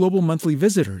 million global monthly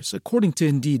visitors, according to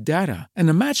Indeed data, and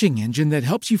a matching engine that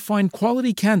helps you find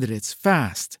quality candidates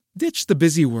fast. Ditch the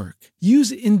busy work.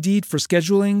 Use Indeed for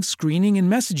scheduling, screening,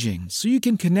 and messaging so you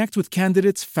can connect with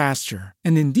candidates faster.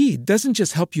 And Indeed doesn't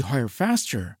just help you hire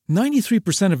faster.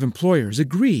 93% of employers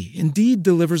agree Indeed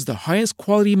delivers the highest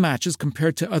quality matches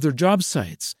compared to other job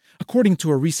sites, according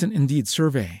to a recent Indeed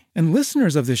survey. And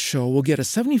listeners of this show will get a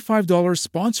 $75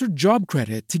 sponsored job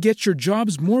credit to get your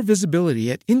jobs more visibility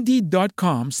at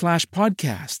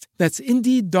Indeed.com/podcast. That's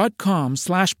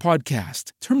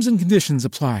Indeed.com/podcast. Terms and conditions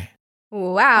apply.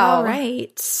 Wow. All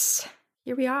right.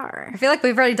 Here we are. I feel like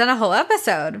we've already done a whole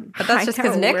episode, but that's I just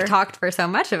because know, Nick we're- talked for so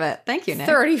much of it. Thank you, Nick.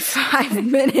 35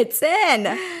 minutes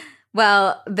in.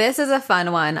 Well, this is a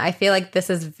fun one. I feel like this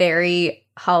is very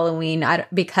Halloween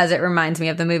because it reminds me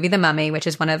of the movie The Mummy, which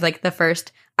is one of like the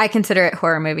first, I consider it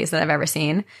horror movies that I've ever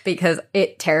seen because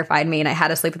it terrified me and I had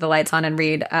to sleep with the lights on and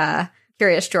read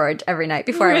Curious George every night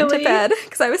before I went to Really? bed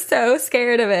because I was so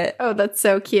scared of it. Oh, that's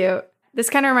so cute. This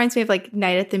kind of reminds me of like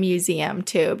Night at the Museum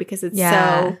too, because it's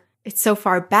Yeah. so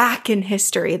far back in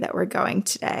history that we're going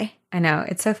today. I know.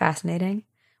 It's so fascinating.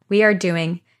 We are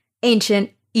doing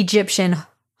ancient Egyptian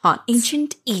haunts.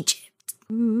 Ancient Egypt.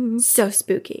 So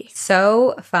spooky.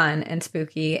 So fun and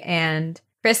spooky. And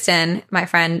Kristen, my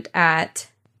friend at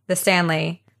the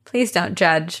Stanley, please don't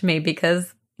judge me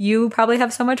because you probably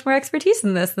have so much more expertise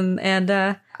in this.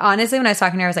 And honestly, when I was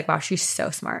talking to her, I was like, wow, she's so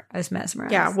smart. I was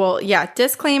mesmerized. Yeah, well, yeah,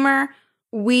 disclaimer,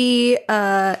 we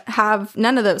have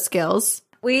none of those skills.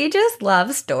 We just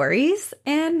love stories,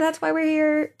 and that's why we're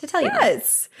here to tell you.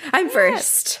 Yes. I'm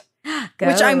first. Go.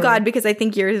 Which I'm glad because I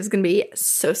think yours is going to be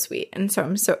so sweet. And so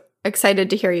I'm so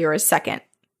excited to hear yours second.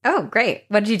 Oh, great.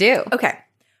 What did you do? Okay.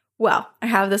 Well, I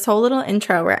have this whole little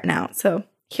intro written out. So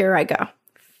here I go.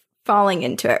 Falling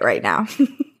into it right now.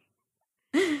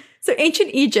 So ancient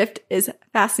Egypt is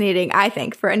fascinating, I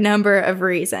think, for a number of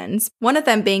reasons. One of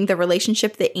them being the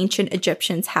relationship the ancient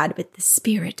Egyptians had with the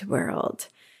spirit world.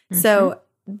 Mm-hmm. So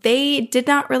they did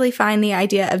not really find the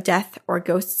idea of death or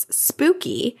ghosts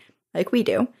spooky like we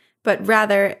do, but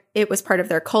rather it was part of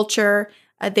their culture.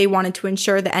 They wanted to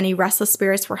ensure that any restless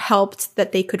spirits were helped,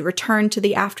 that they could return to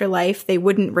the afterlife. They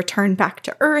wouldn't return back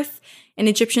to Earth. And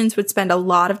Egyptians would spend a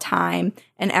lot of time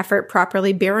and effort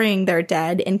properly burying their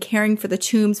dead and caring for the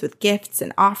tombs with gifts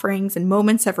and offerings and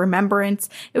moments of remembrance.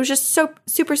 It was just so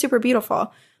super, super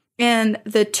beautiful. And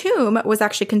the tomb was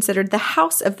actually considered the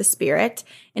house of the spirit.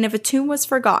 And if a tomb was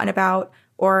forgotten about,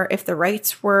 or if the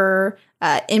rites were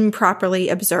improperly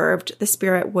observed, the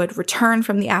spirit would return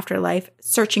from the afterlife,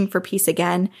 searching for peace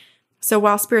again. So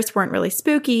while spirits weren't really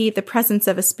spooky, the presence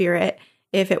of a spirit,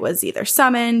 if it was either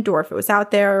summoned or if it was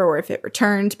out there or if it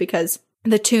returned because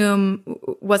the tomb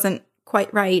wasn't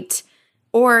quite right,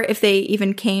 or if they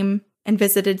even came and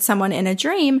visited someone in a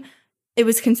dream, it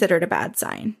was considered a bad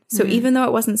sign. So even though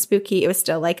it wasn't spooky, it was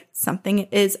still like something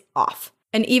is off.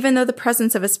 And even though the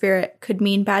presence of a spirit could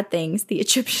mean bad things, the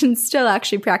Egyptians still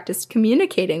actually practiced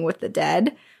communicating with the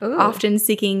dead, often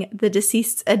seeking the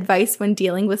deceased's advice when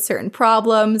dealing with certain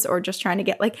problems or just trying to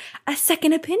get like a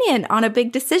second opinion on a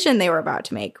big decision they were about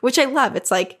to make, which I love.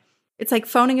 It's like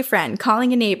phoning a friend,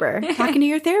 calling a neighbor, talking to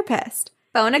your therapist.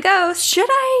 Phone a ghost.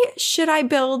 Should I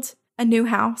build a new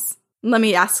house? Let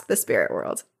me ask the spirit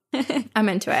world. I'm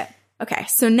into it. Okay,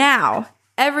 so now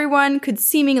everyone could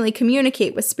seemingly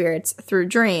communicate with spirits through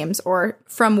dreams, or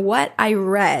from what I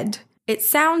read, it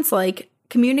sounds like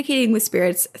communicating with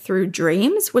spirits through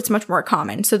dreams was much more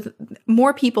common. So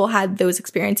more people had those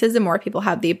experiences and more people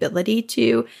had the ability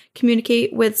to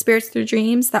communicate with spirits through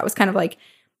dreams. That was kind of like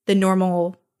the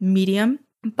normal medium.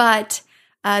 But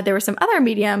there were some other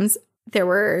mediums. There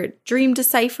were dream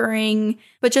deciphering,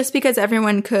 but just because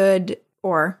everyone could,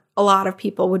 or a lot of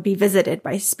people would be visited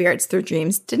by spirits through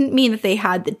dreams didn't mean that they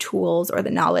had the tools or the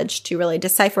knowledge to really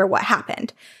decipher what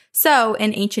happened. So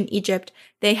in ancient Egypt,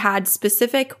 they had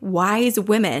specific wise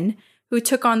women who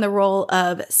took on the role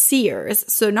of seers.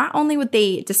 So not only would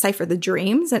they decipher the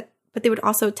dreams, but they would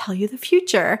also tell you the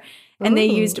future. And they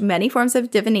used many forms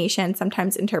of divination,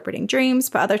 sometimes interpreting dreams,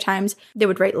 but other times they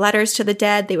would write letters to the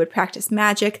dead. They would practice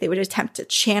magic. They would attempt to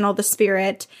channel the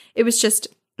spirit. It was just,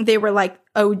 they were like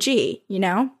OG, you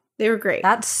know? They were great.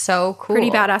 That's so cool.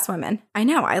 Pretty badass women. I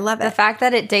know. I love it. The fact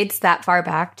that it dates that far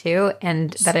back too,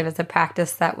 and that it was a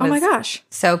practice that was oh my gosh,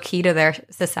 so key to their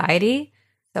society.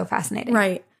 So fascinating.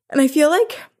 Right. And I feel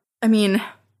like, I mean,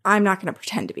 I'm not going to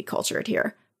pretend to be cultured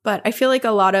here, but I feel like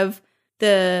a lot of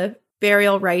the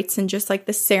burial rites and just like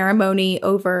the ceremony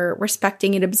over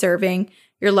respecting and observing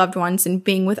your loved ones and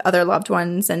being with other loved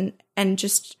ones and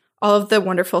just all of the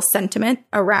wonderful sentiment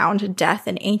around death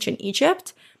in ancient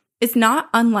Egypt is not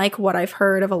unlike what I've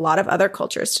heard of a lot of other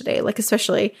cultures today. Like,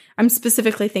 especially, I'm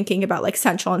specifically thinking about like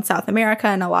Central and South America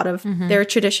and a lot of their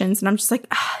traditions. And I'm just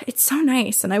like, it's so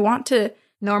nice. And I want to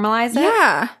normalize it.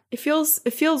 Yeah. It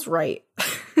feels right.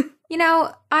 You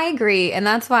know, I agree. And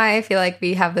that's why I feel like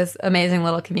we have this amazing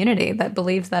little community that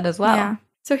believes that as well. Yeah.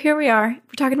 So here we are.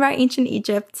 We're talking about ancient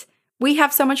Egypt. We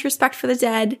have so much respect for the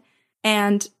dead,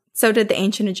 and so did the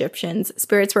ancient Egyptians.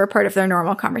 Spirits were a part of their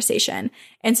normal conversation.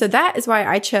 And so that is why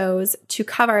I chose to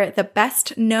cover the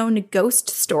best known ghost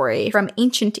story from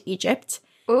ancient Egypt.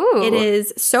 Ooh. It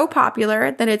is so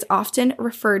popular that it's often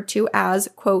referred to as,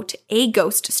 quote, a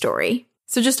ghost story.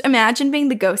 So just imagine being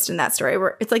the ghost in that story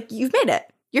where it's like, you've made it.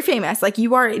 You're famous. Like,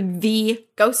 you are the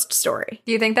ghost story.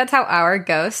 Do you think that's how our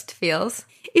ghost feels?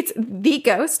 It's the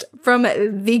ghost from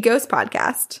the Ghost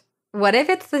Podcast. What if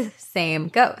it's the same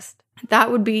ghost?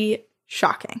 That would be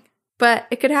shocking. But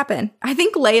it could happen. I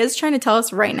think Leia's trying to tell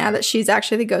us right now that she's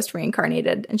actually the ghost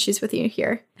reincarnated, and she's with you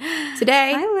here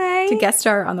today Hi, Leia. to guest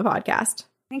star on the podcast.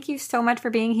 Thank you so much for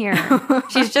being here.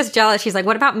 She's just jealous. She's like,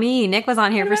 what about me? Nick was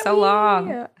on here for so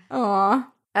long. Aw.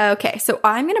 Okay, so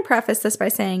I'm going to preface this by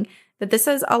saying that this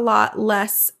is a lot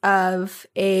less of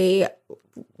a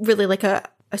really like a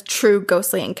true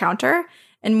ghostly encounter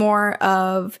and more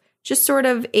of just sort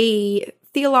of a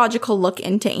theological look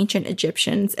into ancient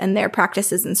Egyptians and their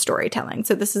practices in storytelling.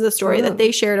 So this is a story that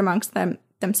they shared amongst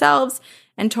themselves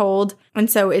and told. And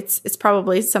so it's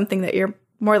probably something that you're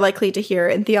more likely to hear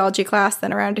in theology class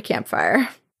than around a campfire.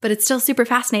 But it's still super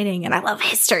fascinating, and I love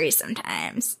history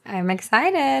sometimes. I'm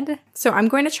excited. So I'm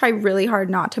going to try really hard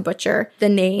not to butcher the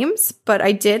names, but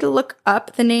I did look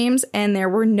up the names, and there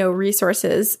were no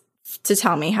resources to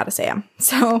tell me how to say them.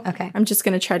 So I'm just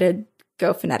going to try to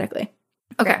go phonetically.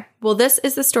 Okay. Well, this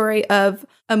is the story of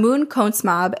Amun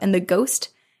Konsmab and the ghost,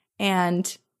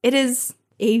 and it is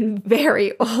a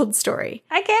very old story.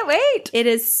 I can't wait. It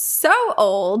is so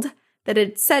old that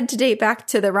it's said to date back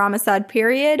to the Ramesside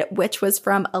period, which was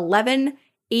from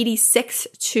 1186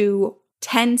 to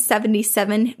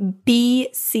 1077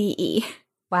 BCE.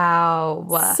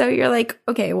 Wow. So you're like,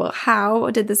 okay, well,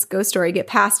 how did this ghost story get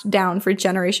passed down for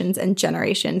generations and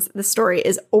generations? The story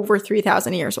is over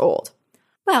 3,000 years old.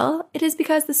 Well, it is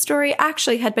because the story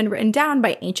actually had been written down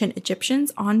by ancient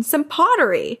Egyptians on some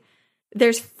pottery.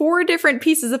 There's 4 different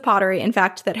pieces of pottery, in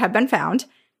fact, that have been found.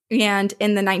 And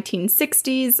in the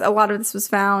 1960s, a lot of this was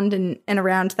found and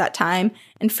around that time.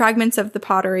 And fragments of the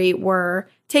pottery were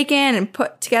taken and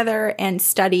put together and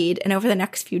studied. And over the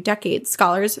next few decades,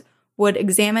 scholars would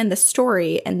examine the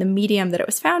story and the medium that it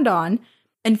was found on.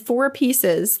 And 4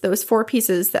 pieces, those 4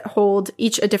 pieces that hold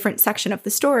each a different section of the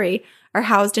story, are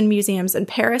housed in museums in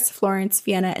Paris, Florence,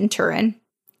 Vienna, and Turin.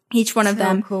 Each one of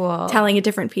them telling a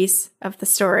different piece of the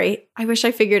story. I wish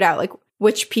I figured out like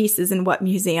which piece is in what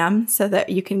museum so that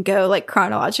you can go like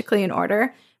chronologically in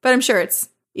order. But I'm sure it's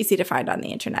easy to find on the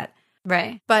internet.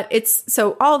 Right. But it's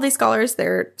so all of these scholars,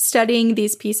 they're studying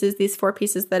these pieces, these 4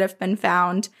 pieces that have been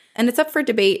found. And it's up for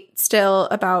debate still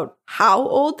about how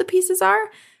old the pieces are.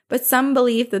 But some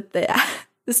believe that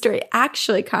the story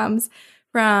actually comes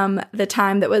from the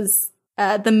time that was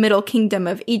the Middle Kingdom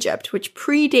of Egypt, which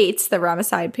predates the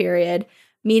Ramesside period,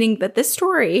 meaning that this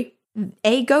story,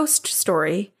 a ghost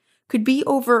story, could be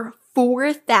over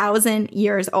 4,000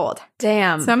 years old.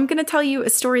 Damn. So I'm going to tell you a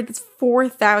story that's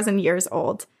 4,000 years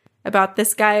old about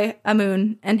this guy,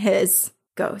 Amun, and his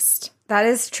ghost. That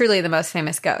is truly the most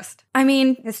famous ghost. I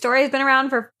mean, his story has been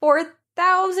around for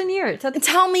 4,000 years.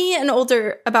 Tell me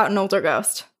about an older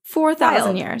ghost.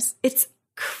 4,000 years. It's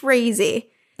crazy.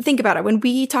 Think about it. When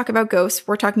we talk about ghosts,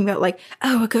 we're talking about like,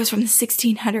 oh, it goes from the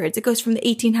 1600s. It goes from the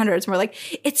 1800s. And we're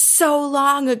like, it's so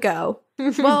long ago.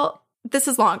 Well, this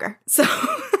is longer. So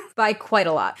by quite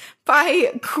a lot.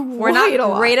 We're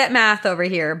not great at math over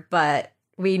here, but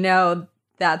we know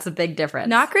that's a big difference.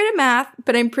 Not great at math,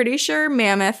 but I'm pretty sure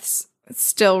mammoths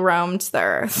still roamed the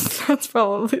earth. That's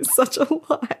probably such a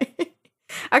lie.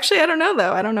 Actually, I don't know,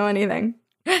 though. I don't know anything.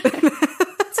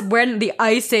 It's when the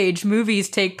Ice Age movies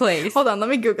take place. Hold on, let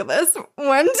me Google this.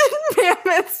 When did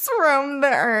mammoths roam the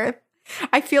earth?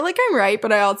 I feel like I'm right,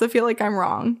 but I also feel like I'm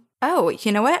wrong. Oh,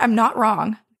 you know what? I'm not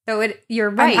wrong. So you're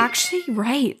right. I'm actually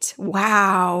right.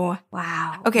 Wow.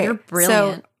 Okay, you're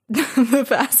brilliant. So the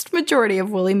vast majority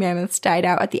of woolly mammoths died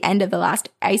out at the end of the last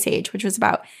ice age, which was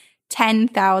about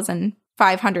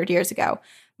 10,500 years ago.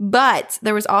 But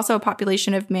there was also a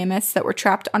population of mammoths that were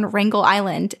trapped on Wrangel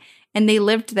Island, and they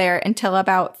lived there until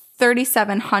about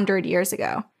 3,700 years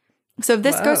ago. So if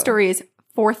this ghost story is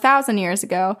 4,000 years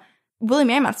ago, woolly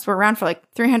mammoths were around for like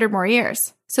 300 more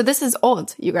years. So this is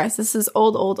old, you guys. This is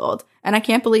old. And I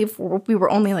can't believe we were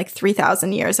only like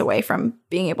 3,000 years away from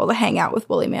being able to hang out with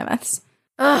woolly mammoths.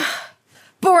 Ugh.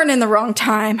 Born in the wrong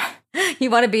time. You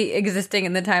want to be existing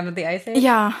in the time of the Ice Age?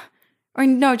 Yeah. Or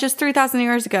no, just 3,000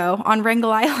 years ago on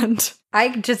Wrangel Island. I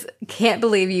just can't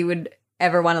believe you would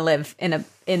ever want to live in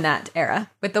that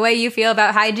era. With the way you feel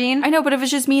about hygiene? I know, but if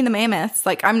it's just me and the mammoths,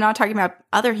 like I'm not talking about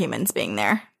other humans being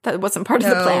there. That wasn't part of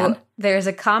the plan. There's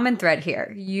a common thread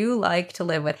here. You like to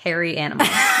live with hairy animals.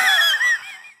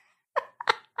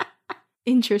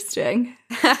 Interesting.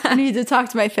 I need to talk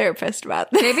to my therapist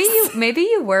about this. Maybe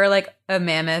you were like a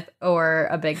mammoth or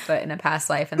a Bigfoot in a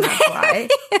past life, and that's why.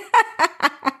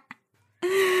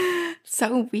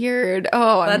 So weird.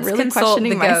 Oh, I'm really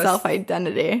questioning my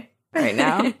self-identity right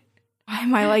now. Why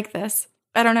am I like this?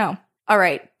 I don't know. All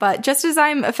right. But just as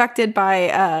I'm affected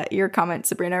by your comment,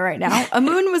 Sabrina, right now,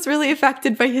 Amun was really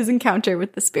affected by his encounter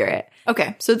with the spirit.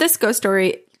 Okay. So this ghost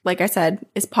story like I said,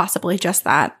 is possibly just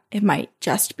that. It might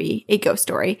just be a ghost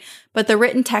story. But the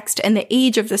written text and the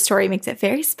age of the story makes it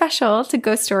very special to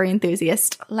ghost story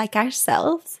enthusiasts like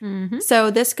ourselves. Mm-hmm.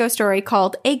 So this ghost story,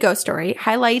 called A Ghost Story,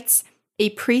 highlights a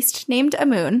priest named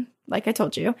Amun, like I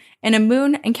told you, and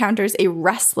Amun encounters a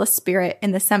restless spirit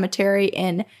in the cemetery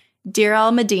in Deir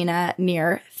el-Medina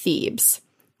near Thebes.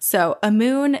 So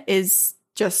Amun is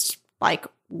just like,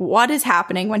 what is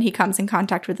happening when he comes in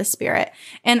contact with the spirit?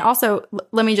 And also,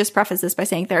 let me just preface this by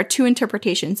saying there are two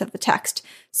interpretations of the text.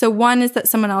 So one is that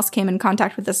someone else came in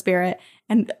contact with the spirit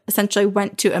and essentially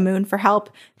went to Amun for help.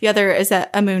 The other is that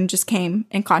Amun just came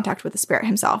in contact with the spirit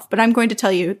himself. But I'm going to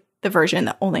tell you the version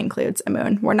that only includes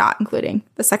Amun. We're not including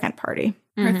the second party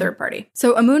or third party.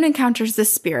 So Amun encounters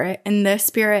this spirit, and the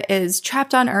spirit is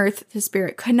trapped on earth. The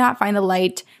spirit could not find the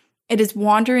light. It is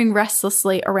wandering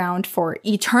restlessly around for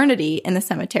eternity in the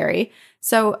cemetery.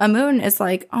 So Amun is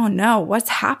like, oh no, what's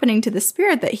happening to the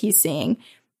spirit that he's seeing?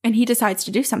 And he decides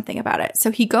to do something about it. So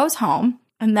he goes home,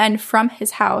 and then from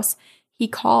his house, he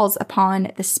calls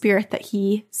upon the spirit that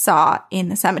he saw in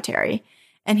the cemetery.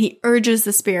 And he urges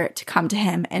the spirit to come to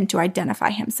him and to identify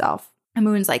himself.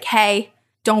 Amun's like, hey,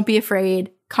 don't be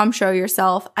afraid. Come show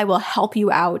yourself. I will help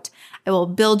you out. I will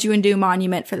build you a new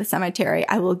monument for the cemetery.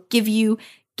 I will give you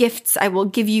gifts. I will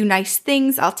give you nice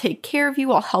things. I'll take care of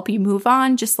you. I'll help you move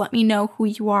on. Just let me know who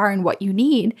you are and what you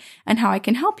need and how I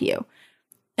can help you.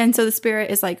 And so the spirit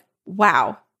is like,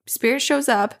 wow. Spirit shows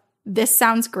up. This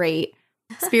sounds great.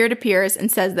 Spirit appears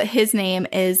and says that his name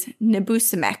is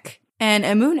Nebusemek. And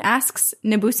Amun asks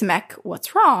Nebusemek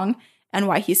what's wrong and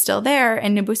why he's still there.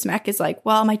 And Nebusemek is like,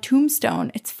 well, my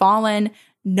tombstone, it's fallen.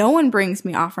 No one brings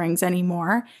me offerings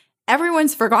anymore.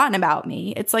 Everyone's forgotten about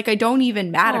me. It's like I don't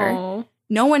even matter. Aww.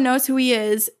 No one knows who he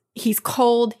is. He's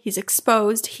cold. He's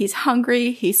exposed. He's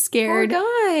hungry. He's scared. Poor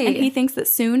guy. And he thinks that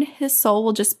soon his soul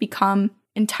will just become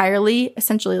entirely,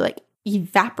 essentially like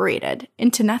evaporated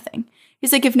into nothing.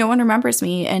 He's like, if no one remembers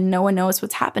me and no one knows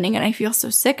what's happening and I feel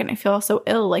so sick and I feel so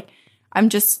ill, like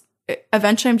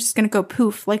eventually I'm just going to go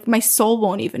poof. Like my soul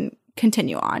won't even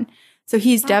continue on. So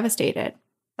he's devastated.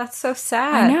 That's so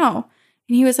sad. I know.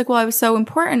 And he was like, well, I was so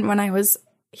important when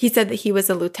he said that he was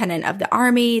a lieutenant of the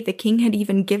army. The king had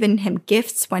even given him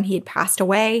gifts when he had passed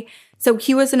away. So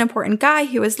he was an important guy.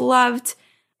 He was loved.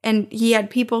 And he had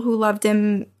people who loved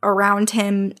him around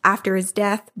him after his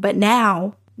death. But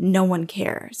now no one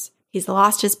cares. He's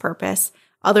lost his purpose.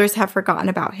 Others have forgotten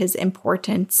about his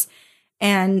importance.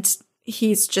 And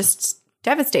he's just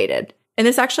devastated. And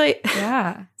this actually,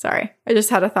 Yeah. sorry, I just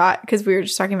had a thought because we were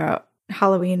just talking about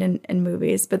Halloween and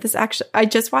movies. But this actually, I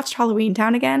just watched Halloween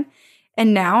Town again.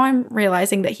 And now I'm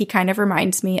realizing that he kind of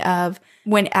reminds me of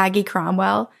when Aggie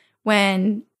Cromwell,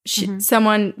 when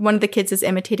one of the kids is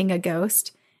imitating a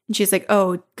ghost. And she's like,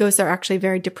 oh, ghosts are actually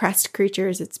very depressed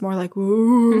creatures. It's more like,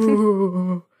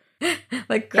 ooh.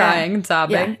 Like crying and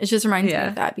sobbing. Yeah, it just reminds me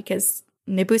of that because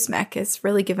Nebusemek is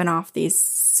really giving off these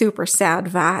super sad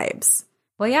vibes.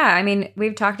 Well, yeah. I mean,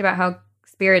 we've talked about how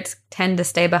spirits tend to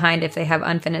stay behind if they have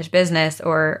unfinished business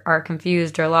or are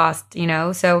confused or lost,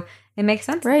 So it makes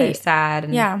sense that they're sad.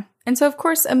 And And so, of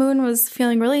course, Amun was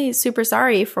feeling really super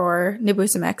sorry for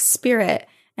Nebusemek's spirit.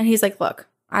 And he's like, look,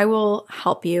 I will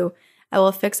help you. I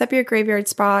will fix up your graveyard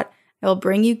spot. I will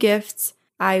bring you gifts.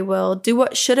 I will do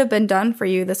what should have been done for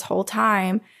you this whole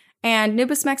time. And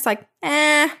Nebusemek's like,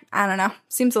 I don't know.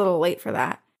 Seems a little late for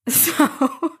that. So...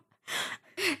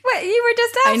 What? You were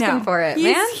just asking for it,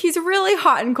 man. He's really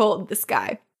hot and cold, this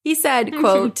guy. He said,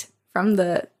 quote, from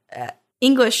the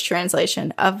English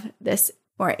translation of this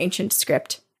more ancient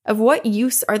script, of what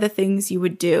use are the things you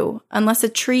would do? Unless a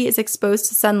tree is exposed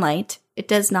to sunlight, it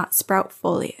does not sprout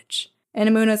foliage. And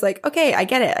Amun is like, okay, I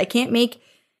get it. I can't make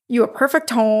you a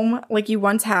perfect home like you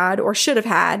once had or should have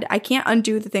had. I can't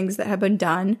undo the things that have been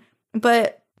done.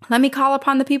 But let me call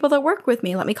upon the people that work with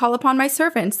me. Let me call upon my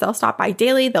servants. They'll stop by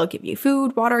daily. They'll give you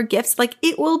food, water, gifts. Like,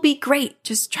 it will be great.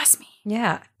 Just trust me.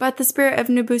 Yeah. But the spirit of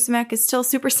Nebusemek is still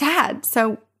super sad.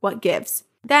 So what gives?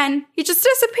 Then he just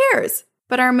disappears.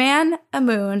 But our man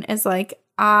Amun is like,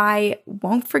 I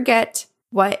won't forget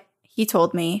what he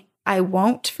told me. I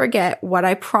won't forget what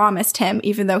I promised him,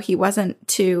 even though he wasn't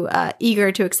too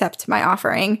eager to accept my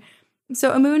offering.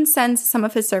 So Amun sends some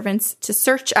of his servants to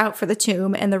search out for the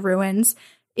tomb and the ruins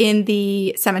in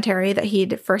the cemetery that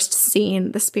he'd first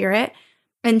seen the spirit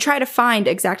and try to find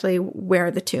exactly where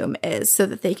the tomb is so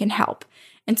that they can help.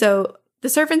 And so the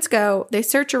servants go, they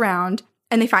search around,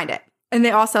 and they find it. And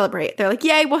they all celebrate. They're like,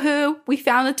 yay, woohoo, we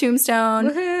found the tombstone.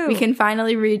 Woohoo. We can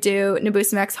finally redo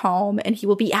Nebusemek's home, and he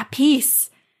will be at peace.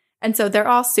 And so they're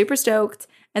all super stoked.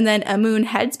 And then Amun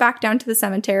heads back down to the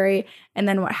cemetery. And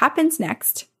then what happens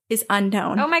next is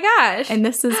unknown. Oh my gosh. And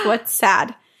this is what's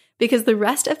sad, because the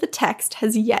rest of the text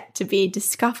has yet to be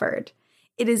discovered.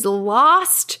 It is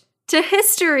lost to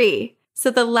history.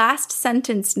 So the last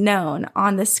sentence known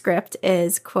on the script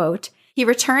is, quote, "He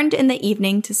returned in the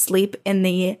evening to sleep in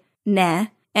the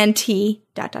ne, and he, ...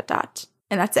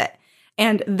 And that's it.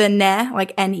 And the ne,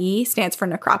 like N-E, stands for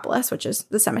necropolis, which is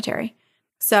the cemetery.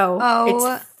 So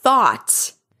it's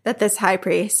thought that this high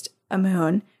priest,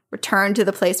 Amun, returned to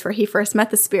the place where he first met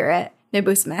the spirit,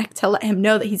 Nebuchadnezzar, to let him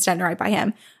know that he's done right by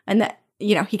him and that,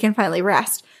 you know, he can finally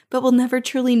rest. But we'll never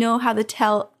truly know how the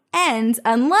tale ends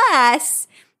unless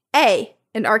A,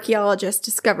 an archaeologist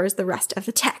discovers the rest of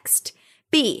the text.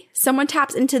 B, someone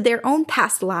taps into their own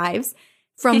past lives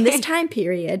from this time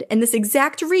period in this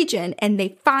exact region, and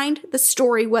they find the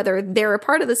story, whether they're a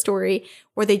part of the story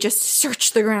or they just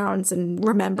search the grounds and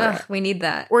remember it. We need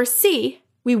that. Or C,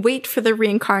 we wait for the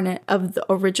reincarnate of the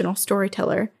original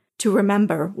storyteller to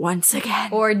remember once again.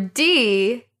 Or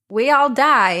D, we all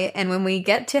die, and when we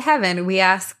get to heaven, we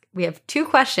have 2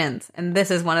 questions, and this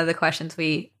is one of the questions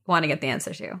we want to get the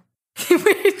answer to.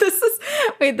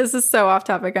 This is so off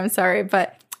topic. I'm sorry,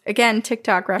 but again,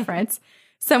 TikTok reference.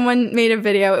 Someone made a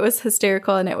video. It was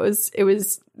hysterical, and it was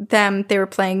them. They were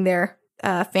playing their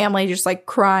family just like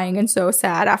crying and so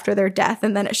sad after their death,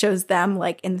 and then it shows them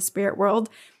like in the spirit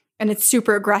world, and it's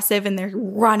super aggressive, and they're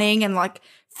running and like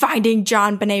finding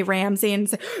John Benet Ramsey, and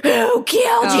it's like, who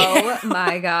killed you? Oh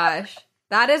my gosh,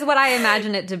 that is what I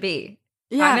imagine it to be.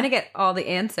 Yeah. I'm gonna get all the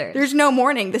answers. There's no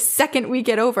mourning. The second we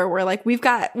get over, we're like, we've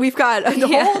got a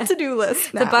whole to-do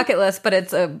list now. It's a bucket list, but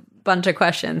it's a bunch of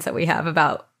questions that we have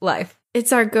about life.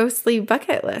 It's our ghostly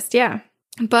bucket list, yeah.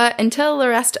 But until the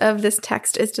rest of this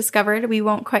text is discovered, we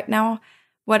won't quite know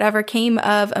whatever came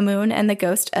of Amun and the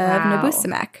ghost of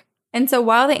Nebuchadnezzar. And so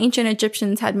while the ancient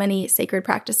Egyptians had many sacred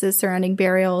practices surrounding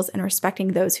burials and respecting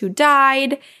those who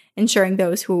died, ensuring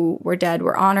those who were dead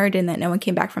were honored and that no one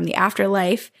came back from the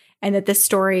afterlife, and that this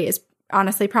story is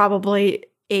honestly probably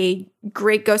a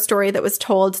great ghost story that was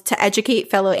told to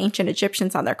educate fellow ancient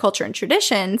Egyptians on their culture and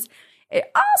traditions, it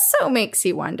also makes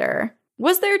you wonder,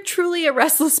 was there truly a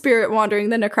restless spirit wandering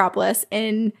the necropolis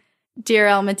in Deir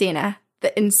el-Medina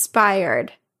that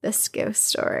inspired this ghost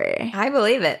story? I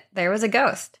believe it. There was a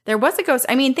ghost. There was a ghost.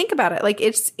 I mean, think about it. Like,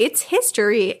 it's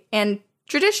history and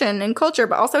tradition and culture,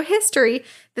 but also history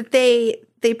that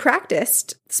they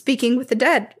practiced speaking with the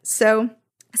dead. So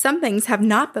some things have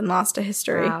not been lost to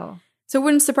history. Wow. So it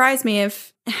wouldn't surprise me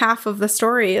if half of the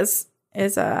story is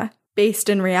based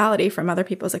in reality from other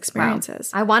people's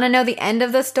experiences. Wow. I want to know the end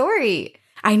of the story.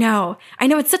 I know.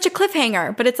 It's such a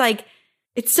cliffhanger, but it's like,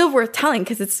 it's still worth telling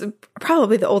because it's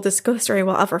probably the oldest ghost story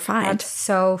we'll ever find. That's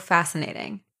so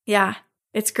fascinating. Yeah,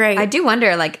 it's great. I do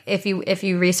wonder, like, if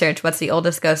you research what's the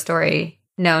oldest ghost story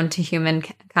known to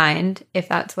humankind, if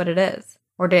that's what it is.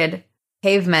 Or did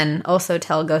cavemen also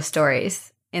tell ghost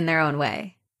stories in their own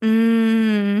way?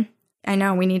 I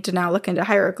know. We need to now look into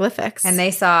hieroglyphics. And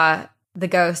they saw the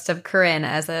ghost of Corinne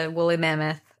as a woolly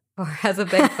mammoth or as a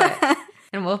Bigfoot.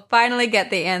 And we'll finally get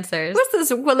the answers. What's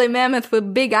this woolly mammoth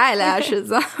with big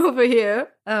eyelashes over here?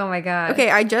 Oh my God. Okay,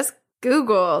 I just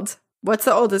Googled what's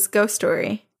the oldest ghost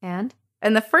story. And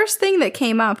the first thing that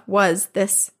came up was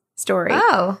this story.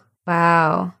 Oh,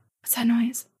 wow. What's that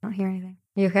noise? I don't hear anything.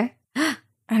 You okay? I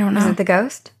don't know. Is it the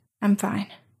ghost? I'm fine.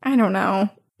 I don't know.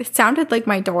 It sounded like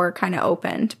my door kind of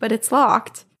opened, but it's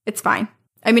locked. It's fine.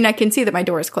 I mean, I can see that my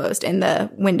door is closed in the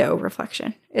window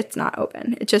reflection. It's not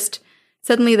open. It just,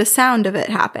 suddenly the sound of it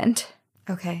happened.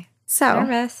 Okay. So,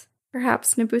 Nervous.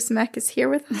 Perhaps Nebuchadnezzar is here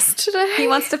with us today. He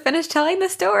wants to finish telling the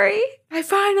story. I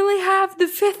finally have the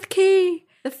 5th key.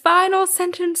 The final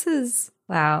sentences.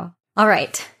 Wow. All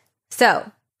right.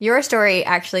 So, your story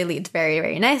actually leads very,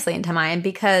 very nicely into mine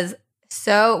because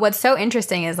what's so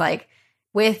interesting is, like,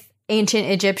 with ancient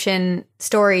Egyptian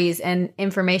stories and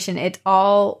information, it's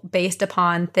all based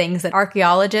upon things that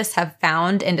archaeologists have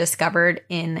found and discovered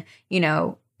in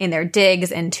their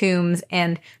digs and tombs.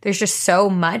 And there's just so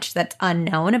much that's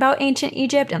unknown about ancient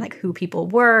Egypt and like who people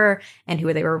were and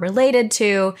who they were related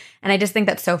to. And I just think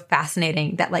that's so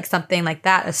fascinating that like something like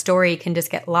that, a story can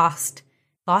just get lost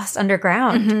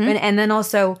underground. Mm-hmm. And then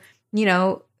also,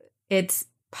 it's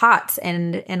pots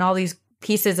and all these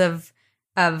pieces of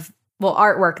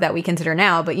artwork that we consider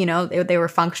now, but they were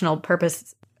functional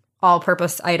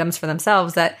all-purpose items for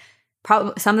themselves that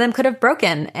probably some of them could have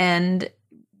broken, and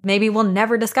maybe we'll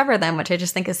never discover them, which I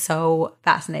just think is so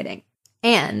fascinating.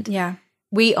 And yeah,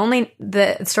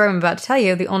 the story I'm about to tell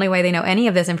you, the only way they know any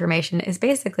of this information is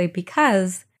basically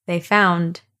because they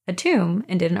found a tomb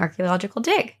and did an archaeological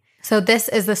dig. So this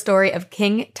is the story of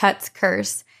King Tut's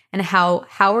curse, and how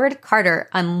Howard Carter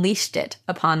unleashed it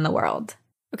upon the world.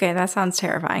 Okay, that sounds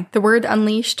terrifying. The word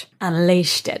unleashed?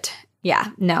 Unleashed it.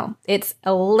 Yeah, no, it's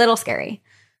a little scary.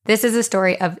 This is a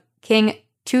story of King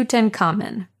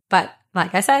Tutankhamun, but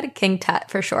like I said, King Tut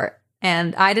for short.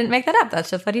 And I didn't make that up. That's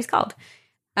just what he's called.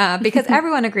 Because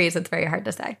everyone agrees it's very hard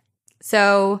to say.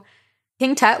 So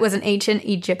King Tut was an ancient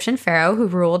Egyptian pharaoh who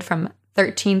ruled from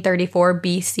 1334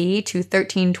 BC to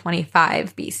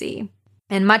 1325 BC.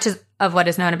 And much of what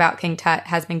is known about King Tut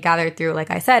has been gathered through,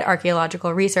 like I said,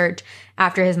 archaeological research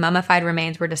after his mummified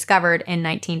remains were discovered in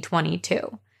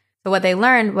 1922. So what they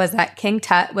learned was that King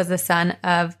Tut was the son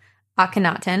of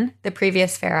Akhenaten, the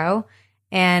previous pharaoh,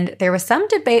 and there was some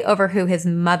debate over who his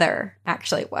mother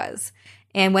actually was.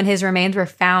 And when his remains were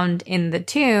found in the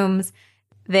tombs,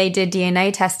 they did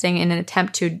DNA testing in an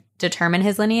attempt to determine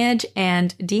his lineage,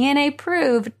 and DNA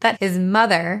proved that his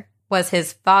mother was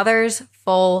his father's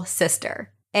full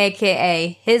sister,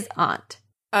 aka his aunt.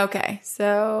 Okay,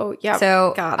 so yeah,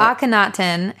 so got it.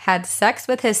 Akhenaten had sex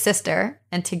with his sister,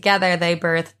 and together they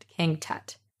birthed King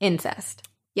Tut. Incest.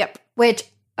 Yep. Which,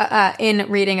 in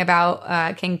reading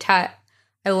about King Tut,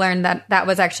 I learned that that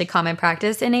was actually common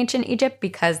practice in ancient Egypt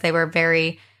because they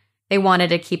wanted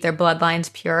to keep their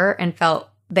bloodlines pure and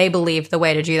they believed the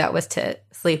way to do that was to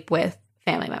sleep with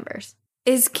family members.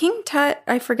 Is King Tut,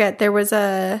 I forget,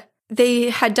 they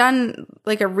had done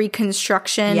like a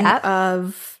reconstruction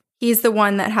of, he's the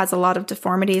one that has a lot of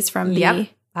deformities from the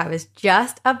I was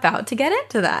just about to get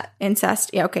into that. Incest.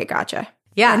 Yeah, okay, gotcha.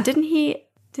 Yeah. And didn't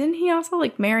he also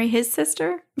like marry his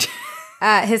sister?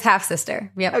 His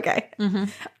half-sister. Yep. Okay. Mm-hmm.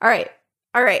 All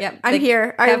right. Yep. I'm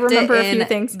here. I remember a few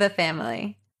things. The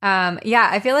family.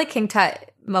 I feel like King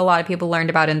Tut, a lot of people learned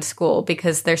about in school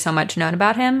because there's so much known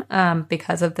about him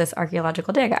because of this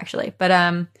archaeological dig, actually. But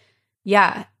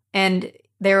and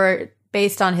they were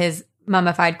based on his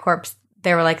mummified corpse.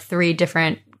 There were like 3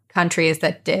 different countries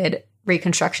that did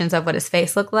reconstructions of what his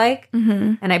face looked like.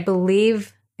 Mm-hmm. And I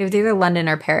believe it was either London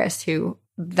or Paris who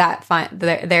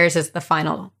theirs is the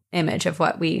final image of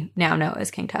what we now know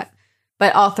as King Tut.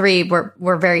 But all 3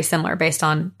 were very similar based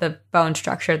on the bone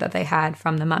structure that they had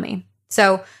from the mummy.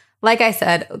 So like I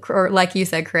said, or like you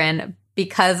said, Corinne,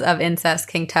 because of incest,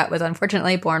 King Tut was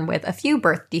unfortunately born with a few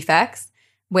birth defects,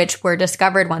 which were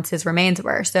discovered once his remains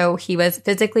were. So he was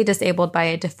physically disabled by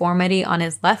a deformity on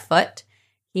his left foot.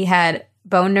 He had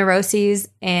bone neuroses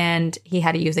and he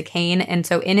had to use a cane. And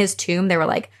so in his tomb, there were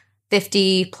like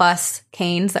 50 plus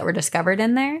canes that were discovered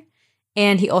in there.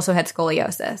 And he also had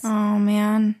scoliosis. Oh,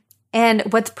 man. And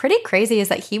what's pretty crazy is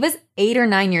that he was 8 or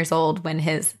 9 years old when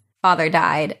his father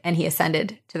died and he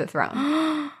ascended to the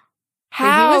throne.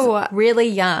 How? So he was really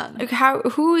young.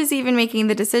 Who is even making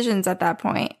the decisions at that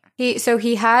point?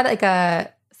 He had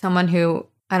like someone who,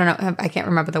 I don't know, I can't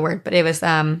remember the word, but it was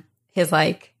his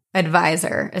like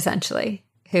advisor essentially,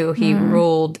 who he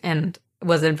ruled and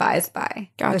was advised by.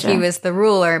 Gotcha. So he was the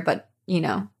ruler, but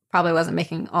probably wasn't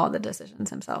making all the decisions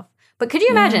himself. But could you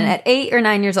imagine at 8 or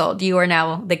 9 years old, you are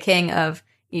now the king of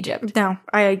Egypt? No,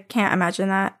 I can't imagine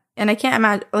that. And I can't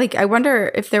imagine, like, I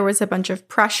wonder if there was a bunch of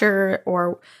pressure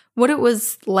or what it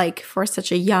was like for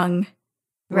such a young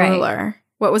ruler,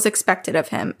 what was expected of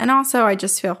him. And also, I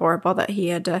just feel horrible that he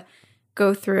had to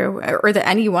go through, or that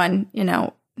anyone,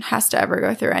 has to ever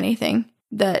go through anything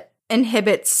that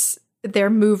inhibits their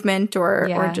movement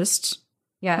or just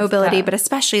mobility. Tough. But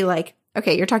especially like,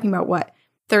 okay, you're talking about what,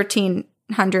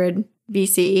 1300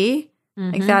 BCE?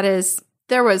 Like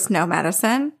there was no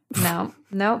medicine.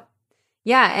 No.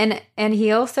 Yeah, and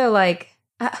he also like,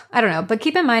 I don't know, but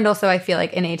keep in mind also, I feel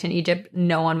like in ancient Egypt,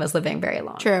 no one was living very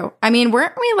long. True. I mean,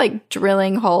 weren't we like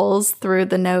drilling holes through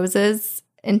the noses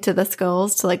into the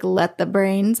skulls to like let the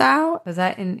brains out? Was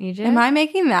that in Egypt? Am I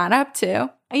making that up too?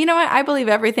 You know what? I believe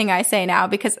everything I say now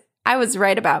because I was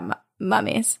right about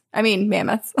mammoths.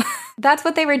 That's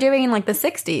what they were doing in like the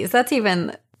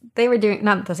 60s. They were doing,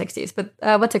 not the 60s,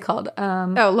 but what's it called?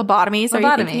 Lobotomies.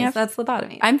 Lobotomies. That's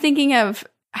lobotomies. I'm thinking of,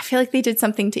 I feel like they did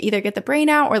something to either get the brain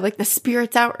out or like the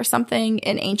spirits out or something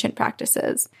in ancient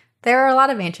practices. There are a lot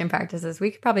of ancient practices.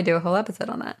 We could probably do a whole episode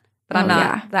on that, but I'm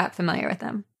not that familiar with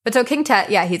them. But so King Tut,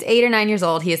 he's 8 or 9 years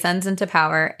old. He ascends into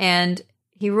power and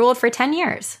he ruled for 10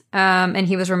 years. And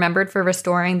he was remembered for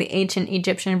restoring the ancient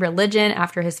Egyptian religion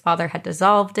after his father had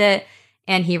dissolved it.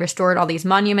 And he restored all these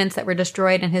monuments that were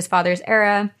destroyed in his father's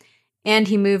era. And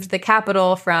he moved the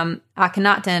capital from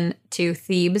Akhenaten to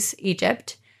Thebes,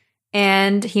 Egypt.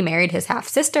 And he married his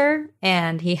half-sister,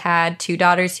 and he had 2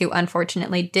 daughters who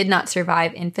unfortunately did not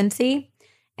survive infancy.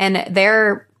 And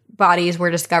their bodies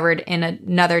were discovered in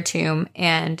another tomb,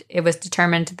 and it was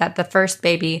determined that the first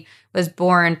baby was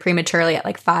born prematurely at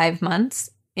like 5 months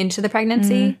into the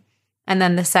pregnancy. And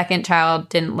then the second child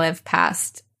didn't live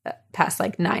past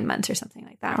like 9 months or something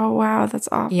like that. Oh, wow. That's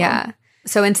awful. Yeah.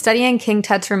 So in studying King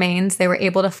Tut's remains, they were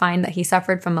able to find that he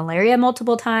suffered from malaria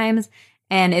multiple times.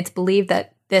 And it's believed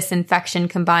that this infection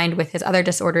combined with his other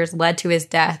disorders led to his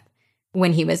death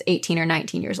when he was 18 or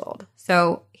 19 years old.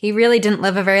 So he really didn't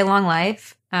live a very long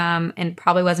life, and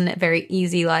probably wasn't a very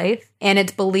easy life. And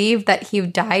it's believed that he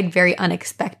died very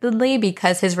unexpectedly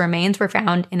because his remains were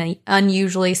found in an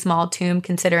unusually small tomb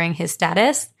considering his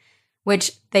status,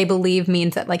 which they believe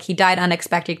means that like he died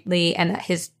unexpectedly and that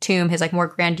his tomb, his like more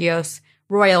grandiose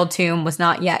royal tomb, was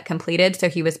not yet completed. So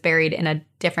he was buried in a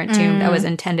different tomb that was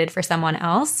intended for someone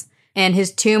else. And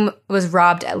his tomb was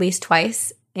robbed at least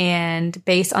twice. And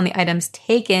based on the items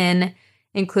taken,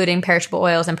 including perishable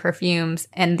oils and perfumes,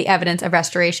 and the evidence of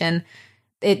restoration,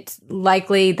 it's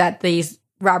likely that these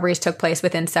robberies took place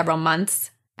within several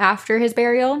months after his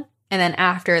burial. And then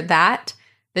after that,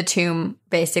 the tomb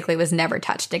basically was never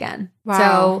touched again. Wow.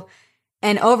 So,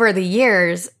 and over the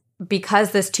years,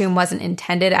 because this tomb wasn't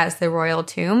intended as the royal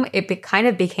tomb, it kind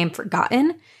of became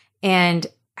forgotten. And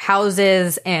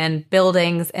houses and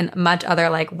buildings and much other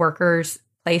like workers'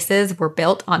 places were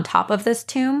built on top of this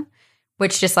tomb,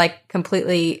 which just like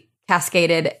completely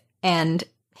cascaded and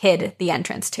hid the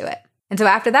entrance to it. And so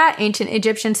after that, ancient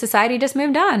Egyptian society just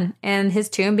moved on and his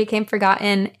tomb became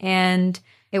forgotten. And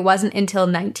it wasn't until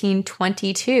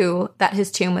 1922 that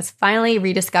his tomb was finally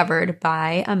rediscovered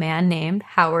by a man named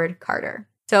Howard Carter.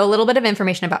 So a little bit of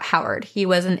information about Howard. He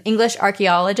was an English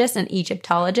archaeologist and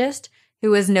Egyptologist who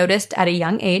was noticed at a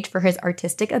young age for his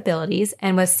artistic abilities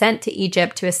and was sent to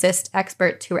Egypt to assist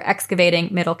experts who were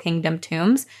excavating Middle Kingdom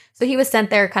tombs. So he was sent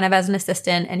there kind of as an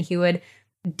assistant, and he would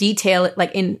detail it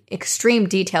like in extreme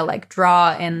detail, like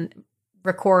draw and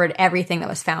record everything that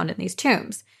was found in these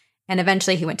tombs. And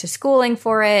eventually he went to schooling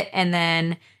for it and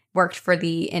then worked for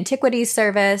the Antiquities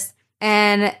Service.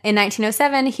 And in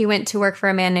 1907, he went to work for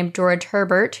a man named George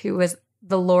Herbert, who was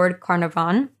the Lord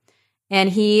Carnarvon. And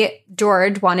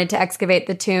George wanted to excavate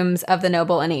the tombs of the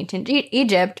noble in ancient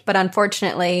Egypt, but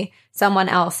unfortunately, someone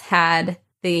else had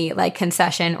the like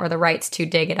concession or the rights to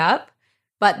dig it up.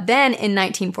 But then in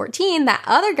 1914, that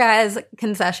other guy's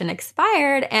concession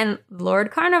expired, and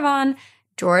Lord Carnarvon,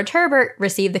 George Herbert,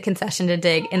 received the concession to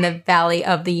dig in the Valley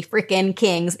of the Frickin'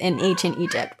 Kings in ancient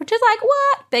Egypt, which is like,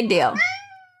 what? Big deal.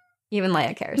 Even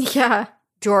Leia cares. Yeah.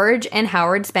 George and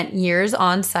Howard spent years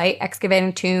on site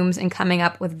excavating tombs and coming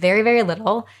up with very, very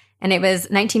little. And it was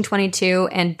 1922,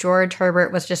 and George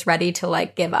Herbert was just ready to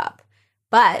like give up.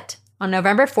 But on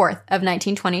November 4th of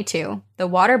 1922, the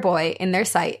water boy in their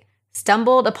site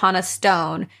stumbled upon a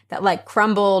stone that like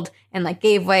crumbled and like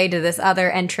gave way to this other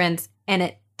entrance, and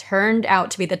it turned out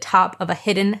to be the top of a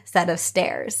hidden set of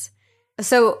stairs.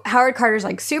 So Howard Carter's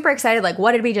like super excited, like,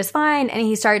 what did we just find? And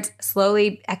he starts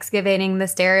slowly excavating the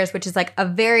stairs, which is like a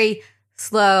very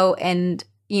slow and,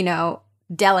 you know,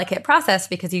 delicate process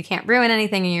because you can't ruin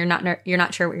anything and you're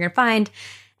not sure what you're going to find.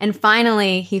 And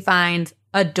finally, he finds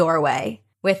a doorway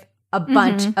with a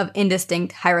bunch of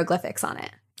indistinct hieroglyphics on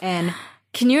it. And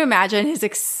can you imagine his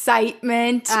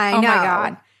excitement? I know. Oh my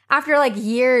God. After like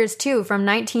years too, from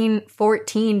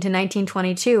 1914 to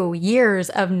 1922, years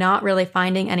of not really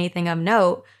finding anything of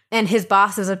note. And his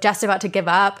boss is just about to give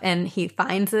up, and he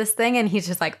finds this thing and he's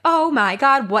just like, oh my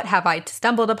God, what have I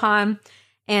stumbled upon?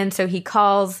 And so he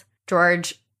calls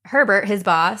George Herbert, his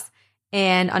boss,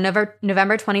 and on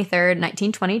November 23rd,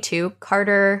 1922,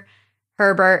 Carter,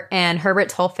 Herbert, and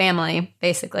Herbert's whole family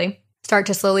basically start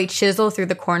to slowly chisel through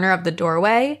the corner of the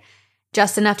doorway,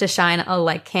 just enough to shine a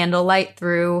like candlelight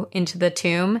through into the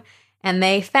tomb. And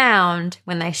they found,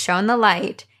 when they shone the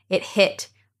light, it hit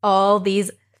all these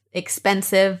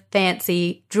expensive,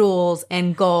 fancy jewels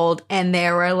and gold. And they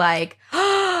were like,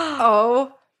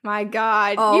 oh my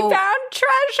God, Oh. you found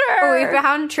treasure. we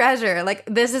found treasure. Like,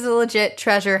 this is a legit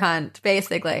treasure hunt,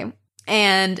 basically.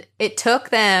 And it took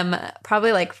them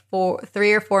probably like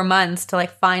 3 or 4 months to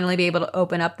like finally be able to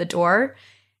open up the door.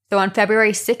 So on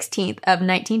February 16th of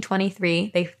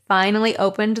 1923, they finally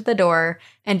opened the door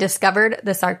and discovered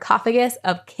the sarcophagus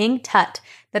of King Tut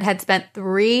that had spent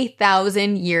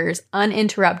 3,000 years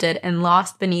uninterrupted and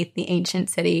lost beneath the ancient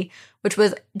city, which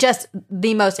was just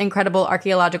the most incredible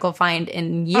archaeological find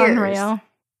in years. Unreal.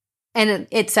 And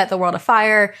it set the world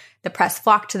afire. The press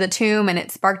flocked to the tomb, and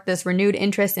it sparked this renewed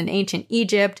interest in ancient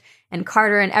Egypt. And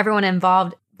Carter and everyone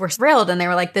involved were thrilled, and they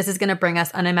were like, this is going to bring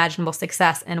us unimaginable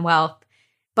success and wealth.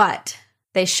 But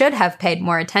they should have paid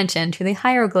more attention to the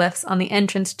hieroglyphs on the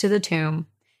entrance to the tomb,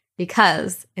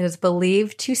 because it is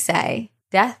believed to say,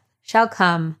 death shall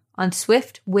come on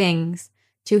swift wings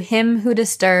to him who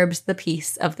disturbs the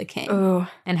peace of the king. Oh.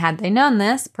 And had they known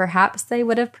this, perhaps they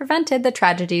would have prevented the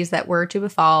tragedies that were to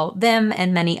befall them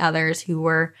and many others who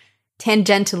were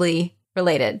tangentially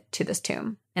related to this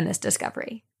tomb and this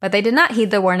discovery. But they did not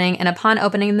heed the warning, and upon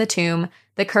opening the tomb,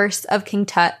 the curse of King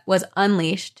Tut was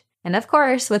unleashed. And of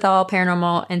course, with all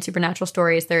paranormal and supernatural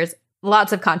stories, there's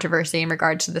lots of controversy in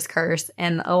regards to this curse,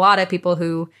 and a lot of people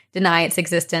who deny its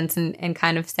existence and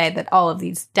kind of say that all of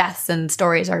these deaths and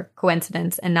stories are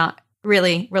coincidence and not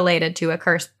really related to a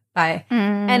curse by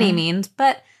any means.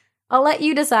 But I'll let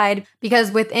you decide,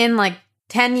 because within like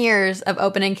 10 years of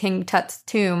opening King Tut's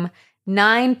tomb,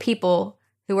 9 people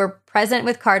who were present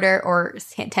with Carter or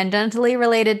tangentially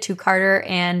related to Carter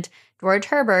and George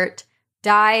Herbert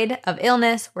died of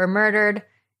illness, were murdered,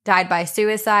 died by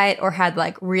suicide, or had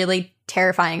like really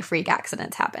terrifying freak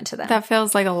accidents happen to them. That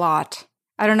feels like a lot.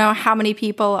 I don't know how many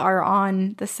people are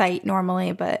on the site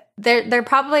normally, but There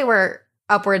probably were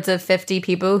upwards of 50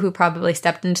 people who probably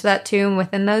stepped into that tomb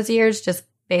within those years, just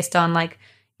based on like,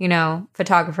 you know,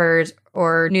 photographers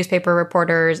or newspaper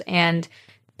reporters and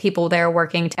people there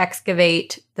working to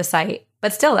excavate the site.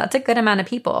 But still, that's a good amount of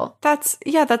people. that's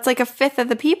like a fifth of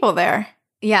the people there.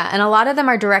 Yeah, and a lot of them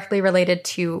are directly related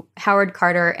to Howard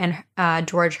Carter and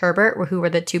George Herbert, who were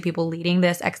the 2 people leading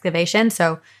this excavation.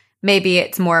 So maybe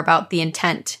it's more about the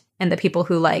intent and the people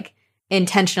who like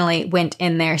intentionally went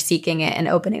in there seeking it and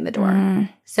opening the door.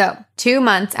 So 2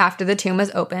 months after the tomb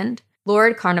was opened,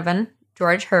 Lord Carnarvon,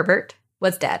 George Herbert,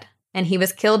 was dead. And he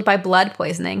was killed by blood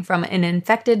poisoning from an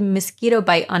infected mosquito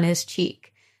bite on his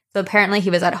cheek. So apparently he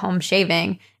was at home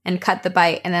shaving and cut the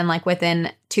bite, and then like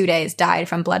within 2 days died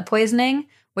from blood poisoning,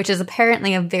 which is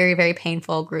apparently a very, very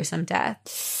painful, gruesome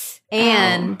death.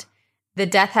 And the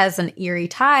death has an eerie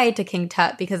tie to King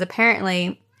Tut, because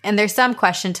apparently, and there's some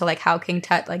question to like how King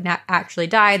Tut like not actually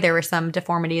died. There were some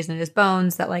deformities in his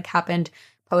bones that like happened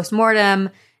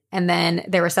post-mortem. And then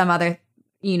there were some other,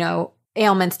 you know,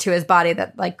 ailments to his body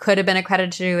that like could have been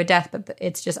accredited to a death, but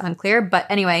it's just unclear. But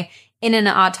anyway, in an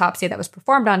autopsy that was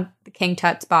performed on King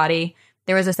Tut's body,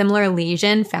 there was a similar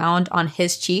lesion found on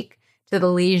his cheek to the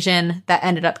lesion that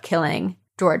ended up killing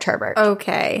George Herbert.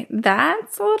 Okay,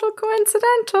 that's a little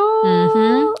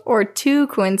coincidental. Or too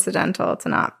coincidental to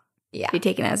not be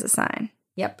taken as a sign.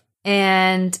 Yep.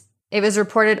 And it was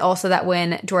reported also that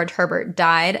when George Herbert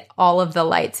died, all of the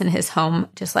lights in his home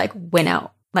just like went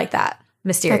out like that,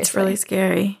 mysteriously. That's really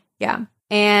scary. Yeah.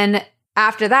 And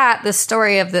after that, the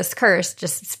story of this curse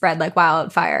just spread like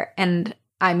wildfire. And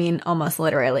I mean, almost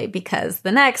literally, because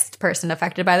the next person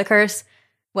affected by the curse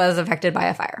was affected by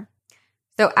a fire.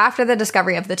 So after the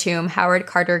discovery of the tomb, Howard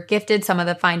Carter gifted some of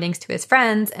the findings to his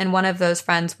friends, and one of those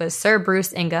friends was Sir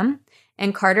Bruce Ingham,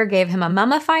 and Carter gave him a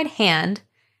mummified hand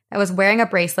that was wearing a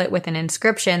bracelet with an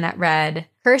inscription that read,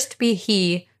 "Cursed be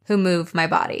he who moved my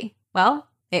body." Well,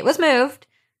 it was moved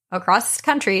across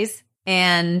countries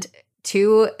and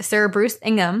to Sir Bruce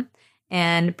Ingham,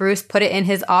 and Bruce put it in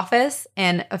his office,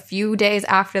 and a few days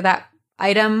after that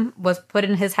item was put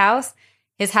in his house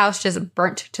just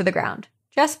burnt to the ground.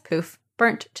 Just poof,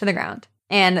 burnt to the ground.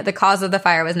 And the cause of the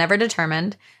fire was never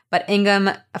determined, but Ingham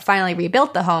finally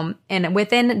rebuilt the home, and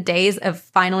within days of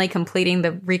finally completing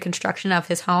the reconstruction of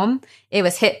his home, it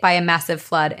was hit by a massive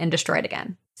flood and destroyed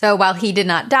again. So while he did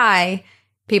not die,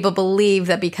 people believe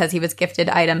that because he was gifted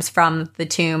items from the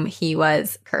tomb, he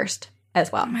was cursed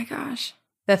as well. Oh my gosh.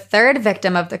 The third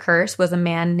victim of the curse was a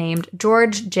man named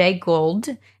George J.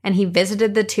 Gould, and he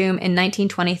visited the tomb in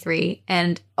 1923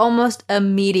 and almost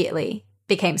immediately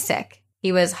became sick.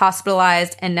 He was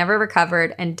hospitalized and never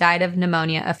recovered and died of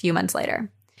pneumonia a few months later.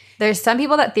 There's some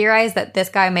people that theorize that this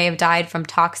guy may have died from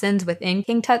toxins within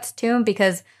King Tut's tomb,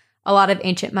 because a lot of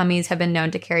ancient mummies have been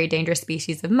known to carry dangerous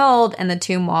species of mold, and the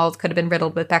tomb walls could have been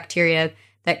riddled with bacteria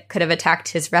that could have attacked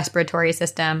his respiratory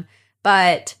system.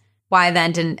 But why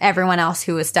then didn't everyone else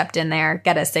who was stepped in there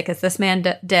get as sick as this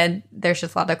man did? There's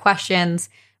just a lot of questions.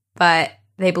 But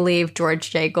they believe George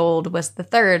J. Gould was the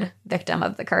third victim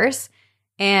of the curse.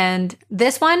 And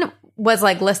this one was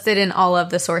like listed in all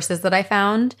of the sources that I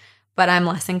found, but I'm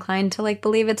less inclined to like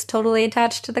believe it's totally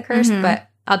attached to the curse. But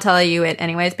I'll tell you it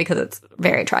anyways, because it's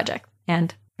very tragic.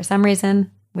 And for some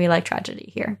reason, we like tragedy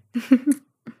here.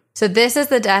 So this is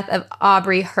the death of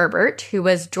Aubrey Herbert, who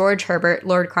was George Herbert,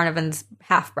 Lord Carnarvon's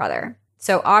half-brother.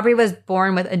 So Aubrey was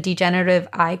born with a degenerative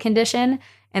eye condition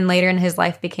and later in his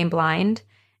life became blind.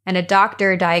 And a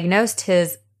doctor diagnosed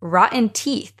his rotten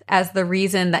teeth as the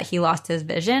reason that he lost his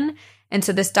vision. And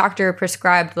so this doctor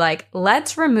prescribed like,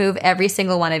 let's remove every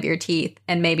single one of your teeth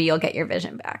and maybe you'll get your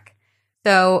vision back.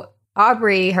 So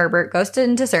Aubrey Herbert goes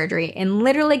into surgery and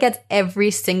literally gets every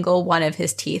single one of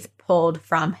his teeth pulled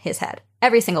from his head.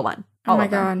 Every single one. Oh my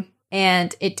of them. God.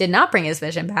 And it did not bring his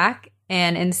vision back.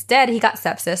 And instead, he got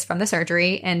sepsis from the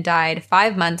surgery and died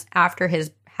 5 months after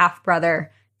his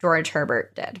half-brother, George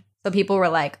Herbert, did. So people were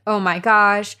like, oh my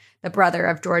gosh, the brother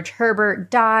of George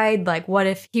Herbert died. Like, what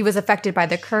if he was affected by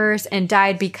the curse and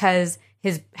died because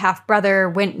his half-brother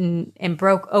went and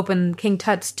broke open King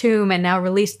Tut's tomb and now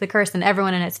released the curse, and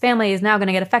everyone in his family is now going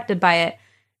to get affected by it.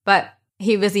 But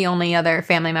he was the only other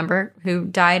family member who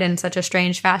died in such a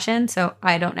strange fashion, so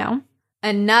I don't know.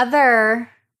 Another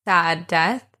sad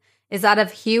death is that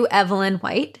of Hugh Evelyn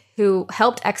White, who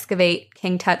helped excavate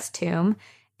King Tut's tomb.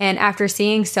 And after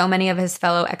seeing so many of his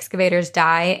fellow excavators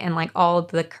die and like all of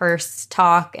the curse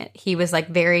talk, he was like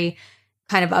very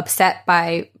kind of upset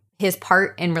by his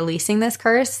part in releasing this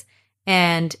curse.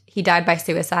 And he died by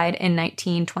suicide in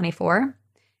 1924.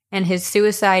 And his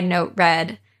suicide note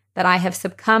read that I have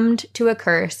succumbed to a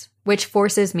curse which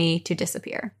forces me to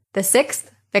disappear. The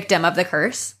sixth victim of the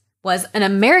curse was an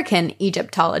American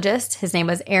Egyptologist. His name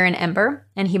was Aaron Ember,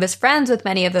 and he was friends with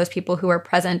many of those people who were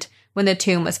present when the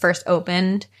tomb was first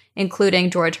opened, including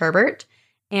George Herbert.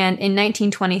 And in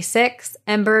 1926,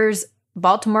 Ember's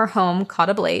Baltimore home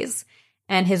caught ablaze,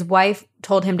 and his wife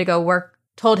told him to go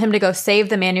save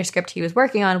the manuscript he was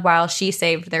working on while she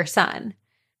saved their son.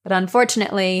 But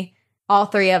unfortunately, all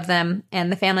three of them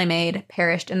and the family maid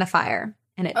perished in the fire.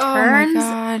 And it turns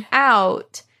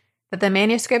out that the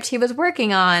manuscript he was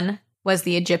working on was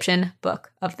the Egyptian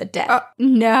Book of the Dead. Oh,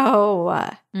 no.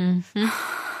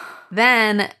 Mm-hmm.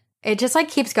 Then it just like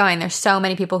keeps going. There's so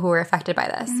many people who were affected by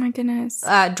this. Oh my goodness.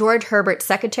 George Herbert's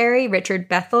secretary, Richard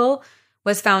Bethel,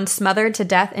 was found smothered to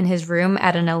death in his room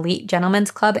at an elite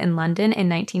gentleman's club in London in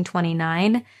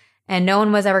 1929. And no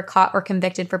one was ever caught or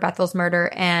convicted for Bethel's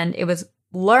murder. And it was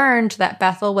learned that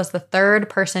Bethel was the third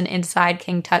person inside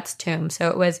King Tut's tomb. So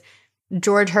it was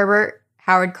George Herbert,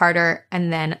 Howard Carter,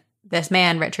 and then this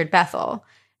man, Richard Bethel.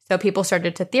 So people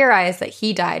started to theorize that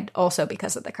he died also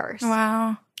because of the curse.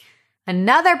 Wow.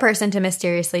 Another person to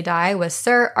mysteriously die was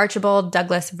Sir Archibald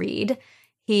Douglas Reed.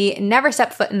 He never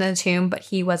stepped foot in the tomb, but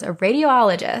he was a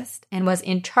radiologist and was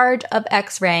in charge of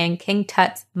x-raying King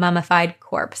Tut's mummified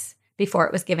corpse before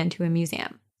it was given to a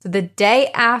museum. So the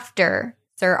day after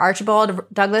Sir Archibald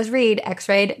Douglas Reed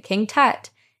x-rayed King Tut,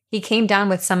 he came down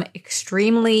with some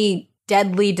extremely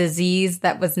deadly disease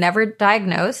that was never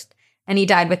diagnosed, and he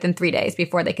died within 3 days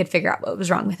before they could figure out what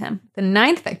was wrong with him. The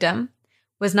ninth victim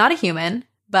was not a human,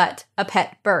 but a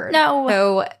pet bird. No.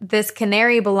 So this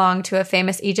canary belonged to a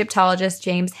famous Egyptologist,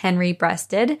 James Henry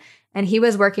Breasted, and he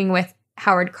was working with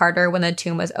Howard Carter when the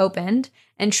tomb was opened.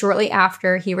 And shortly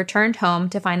after, he returned home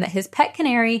to find that his pet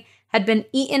canary had been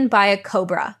eaten by a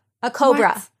cobra. A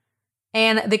cobra. What?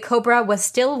 And the cobra was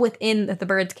still within the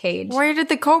bird's cage. Where did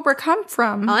the cobra come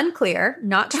from? Unclear.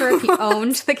 Not sure if he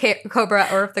owned the cobra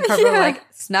or if the cobra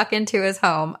snuck into his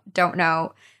home. Don't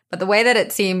know. But the way that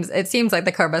it seems like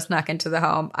the cobra snuck into the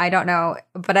home. I don't know.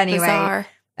 But anyway, Bizarre.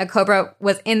 a cobra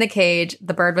was in the cage.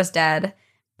 The bird was dead.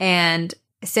 And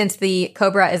since the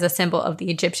cobra is a symbol of the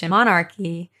Egyptian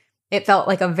monarchy, it felt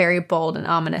like a very bold and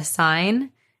ominous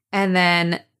sign. And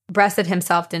then Breasted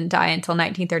himself didn't die until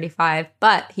 1935,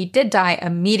 but he did die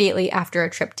immediately after a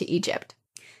trip to Egypt.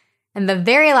 And the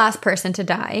very last person to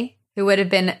die, who would have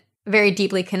been very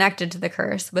deeply connected to the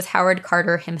curse, was Howard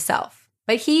Carter himself.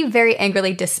 But he very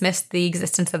angrily dismissed the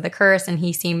existence of the curse, and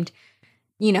he seemed,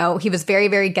 he was very,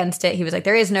 very against it. He was like,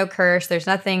 there is no curse, there's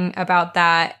nothing about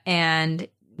that, and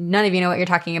none of you know what you're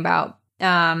talking about.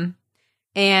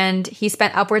 And he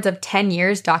spent upwards of 10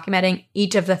 years documenting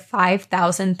each of the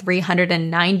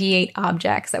 5,398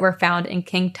 objects that were found in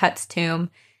King Tut's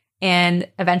tomb, and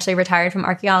eventually retired from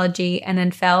archaeology and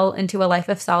then fell into a life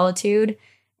of solitude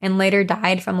and later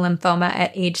died from lymphoma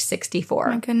at age 64.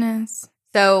 Oh my goodness.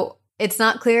 So it's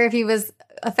not clear if he was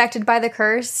affected by the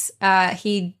curse.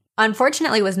 He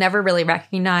unfortunately was never really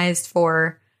recognized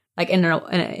for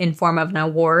in form of an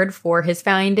award for his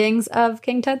findings of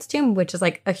King Tut's tomb, which is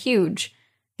like a huge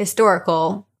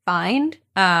historical find.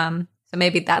 So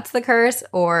maybe that's the curse,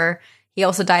 or he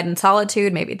also died in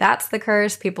solitude. Maybe that's the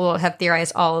curse. People have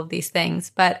theorized all of these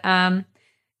things. But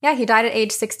he died at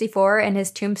age 64, and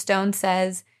his tombstone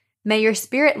says, "May your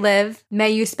spirit live.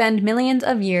 May you spend millions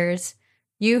of years.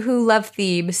 You who love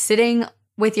Thebes, sitting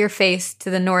with your face to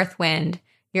the north wind,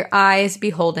 your eyes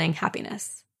beholding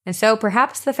happiness." And so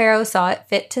perhaps the pharaoh saw it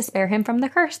fit to spare him from the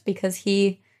curse, because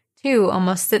he too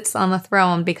almost sits on the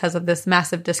throne because of this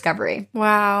massive discovery.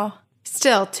 Wow.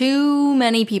 Still, too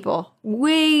many people.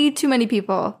 Way too many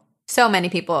people. So many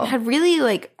people. Had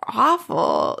really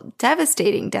awful,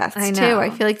 devastating deaths I know. too. I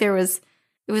feel like it was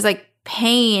like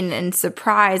pain and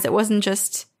surprise. It wasn't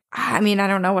just I mean, I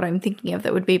don't know what I'm thinking of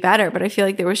that would be better, but I feel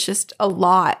like there was just a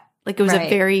lot. Like it was a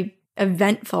very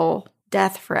eventful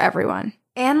death for everyone.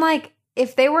 And like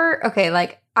if they were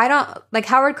I don't like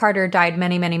Howard Carter died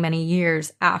many, many, many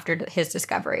years after his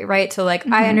discovery, right? So like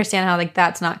I understand how like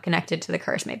that's not connected to the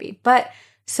curse maybe. But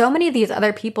so many of these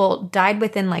other people died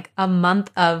within like a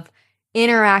month of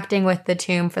interacting with the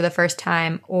tomb for the first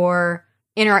time or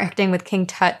interacting with King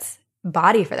Tut's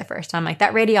body for the first time. Like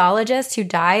that radiologist who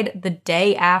died the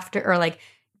day after or like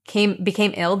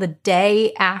became ill the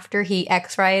day after he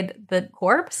x-rayed the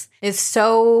corpse is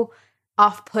so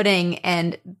off-putting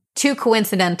and too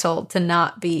coincidental to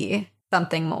not be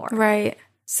something more. Right.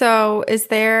 So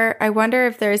I wonder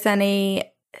if there's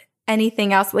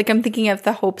anything else. Like I'm thinking of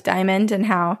the Hope Diamond and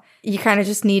how you kind of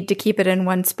just need to keep it in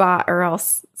one spot or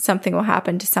else something will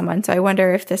happen to someone. So I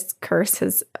wonder if this curse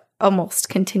has almost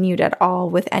continued at all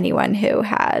with anyone who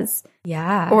has.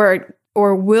 Yeah.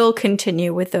 Or will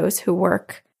continue with those who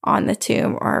work on the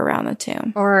tomb or around the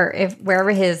tomb. Or if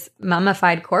wherever his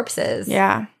mummified corpse is.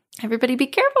 Yeah. Everybody be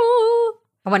careful.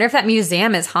 I wonder if that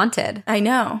museum is haunted. I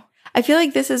know. I feel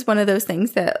like this is one of those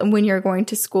things that when you're going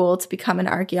to school to become an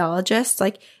archaeologist,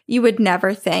 like you would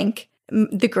never think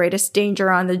the greatest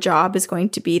danger on the job is going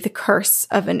to be the curse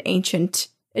of an ancient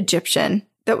Egyptian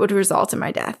that would result in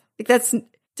my death. Like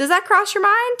does that cross your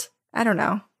mind? I don't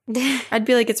know. I'd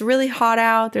be like, it's really hot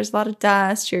out. There's a lot of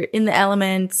dust. You're in the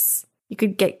elements. You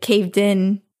could get caved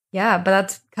in. Yeah, but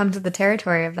that's comes with the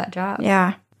territory of that job.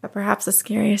 Yeah. But perhaps the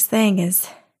scariest thing is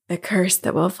the curse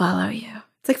that will follow you.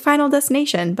 It's like Final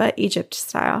Destination, but Egypt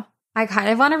style. I kind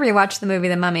of want to rewatch the movie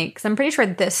The Mummy because I'm pretty sure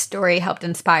this story helped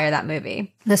inspire that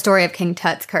movie. The story of King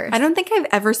Tut's curse. I don't think I've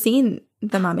ever seen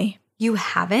The Mummy. You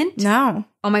haven't? No.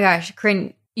 Oh my gosh,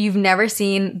 Corinne, you've never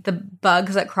seen the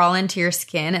bugs that crawl into your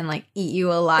skin and like eat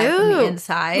you alive from the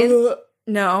inside?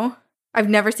 No. I've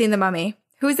never seen The Mummy.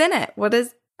 Who's in it?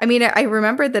 I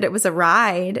remember that it was a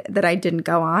ride that I didn't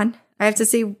go on. I have to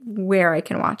see where I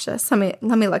can watch this. Let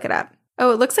me look it up.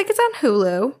 Oh, it looks like it's on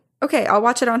Hulu. Okay, I'll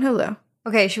watch it on Hulu.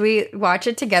 Okay, should we watch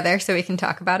it together so we can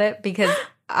talk about it? Because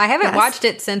I haven't watched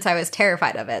it since I was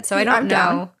terrified of it. So I don't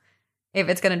know if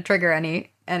it's going to trigger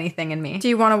anything in me. Do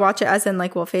you want to watch it as in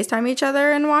like we'll FaceTime each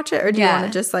other and watch it? Or do you want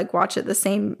to just like watch it the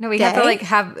same No, we day? have to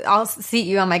like I'll seat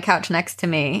you on my couch next to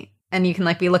me and you can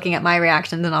like be looking at my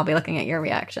reactions and I'll be looking at your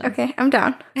reaction. Okay, I'm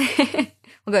down.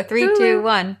 We'll go 3, 2,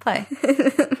 1, play.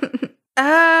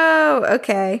 Oh,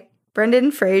 okay.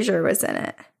 Brendan Fraser was in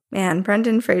it. Man,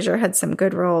 Brendan Fraser had some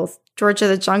good roles. George of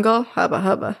the Jungle, hubba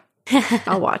hubba.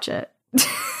 I'll watch it.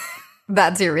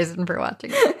 That's your reason for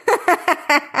watching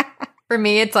it. For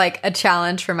me, it's like a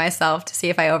challenge for myself to see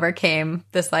if I overcame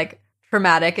this like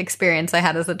traumatic experience I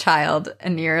had as a child.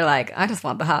 And you're like, I just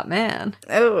want the hot man.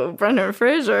 Oh, Brendan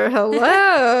Fraser,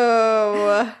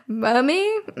 hello.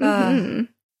 Mummy? Mm-hmm.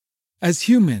 As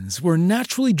humans, we're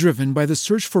naturally driven by the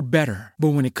search for better.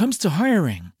 But when it comes to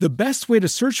hiring, the best way to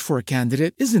search for a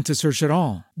candidate isn't to search at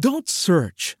all. Don't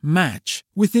search, match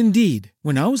with Indeed.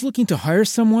 When I was looking to hire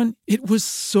someone, it was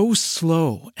so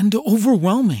slow and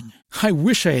overwhelming. I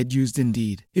wish I had used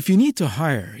Indeed. If you need to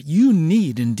hire, you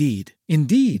need Indeed.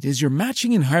 Indeed is your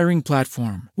matching and hiring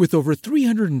platform with over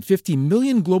 350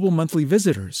 million global monthly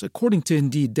visitors, according to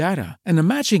Indeed data, and a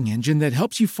matching engine that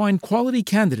helps you find quality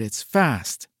candidates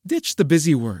fast. Ditch the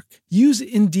busy work. Use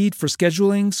Indeed for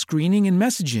scheduling, screening, and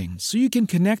messaging so you can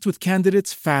connect with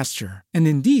candidates faster. And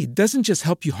Indeed doesn't just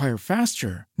help you hire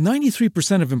faster.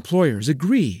 93% of employers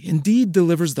agree Indeed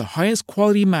delivers the highest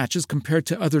quality matches compared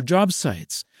to other job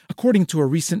sites, according to a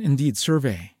recent Indeed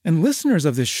survey. And listeners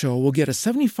of this show will get a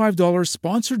 $75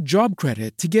 sponsored job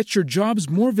credit to get your jobs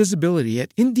more visibility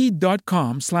at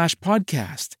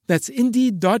Indeed.com/podcast. That's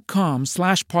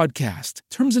Indeed.com/podcast.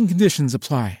 Terms and conditions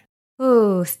apply.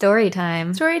 Ooh, story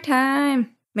time. Story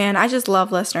time. Man, I just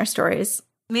love listener stories.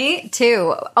 Me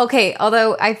too. Okay,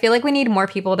 although I feel like we need more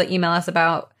people to email us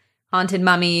about haunted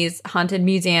mummies, haunted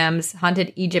museums,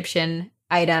 haunted Egyptian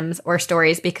items or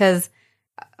stories because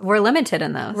we're limited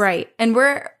in those. Right. And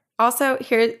we're also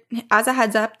here as a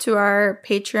heads up to our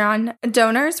Patreon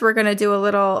donors. We're going to do a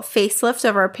little facelift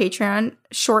of our Patreon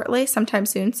shortly, sometime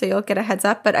soon. So you'll get a heads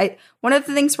up. But one of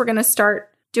the things we're going to start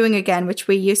doing again, which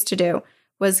we used to do,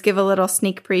 was give a little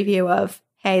sneak preview of,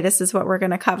 hey, this is what we're going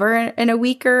to cover in a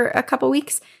week or a couple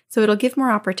weeks. So it'll give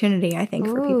more opportunity, I think,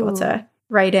 for people to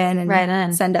write in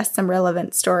and send us some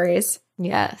relevant stories.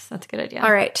 Yes, that's a good idea.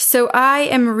 All right. So I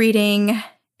am reading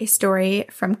a story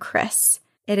from Chris.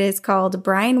 It is called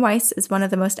Brian Weiss is one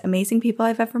of the most amazing people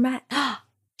I've ever met.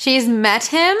 She's met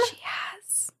him? She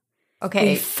has.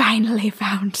 Okay. We finally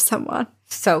found someone.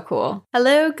 So cool.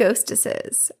 Hello,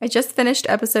 Ghostesses. I just finished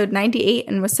episode 98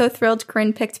 and was so thrilled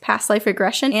Corinne picked Past Life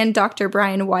Regression and Dr.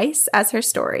 Brian Weiss as her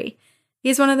story.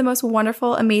 He's one of the most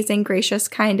wonderful, amazing, gracious,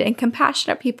 kind, and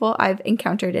compassionate people I've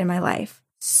encountered in my life.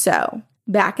 So,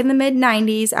 back in the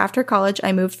mid-90s, after college,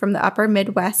 I moved from the upper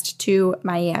Midwest to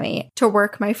Miami to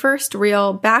work my first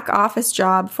real back office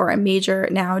job for a major,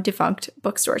 now defunct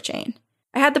bookstore chain.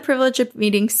 I had the privilege of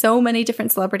meeting so many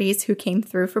different celebrities who came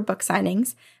through for book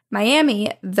signings. Miami,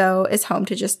 though, is home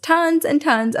to just tons and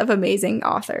tons of amazing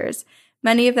authors.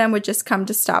 Many of them would just come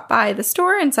to stop by the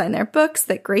store and sign their books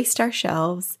that graced our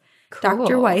shelves. Cool.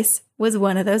 Dr. Weiss was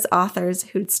one of those authors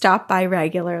who'd stop by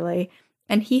regularly,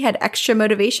 and he had extra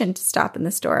motivation to stop in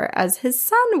the store as his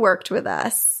son worked with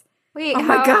us. Wait, oh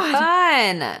my God.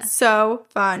 Fun. So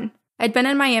fun. I'd been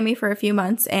in Miami for a few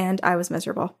months, and I was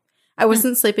miserable. I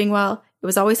wasn't sleeping well. It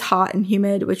was always hot and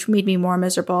humid, which made me more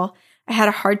miserable. I had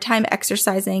a hard time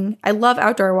exercising. I love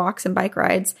outdoor walks and bike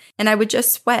rides, and I would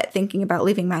just sweat thinking about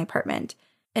leaving my apartment.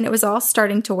 And it was all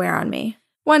starting to wear on me.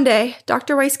 One day,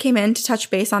 Dr. Weiss came in to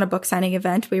touch base on a book signing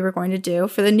event we were going to do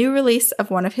for the new release of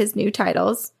one of his new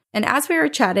titles. And as we were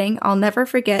chatting, I'll never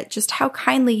forget just how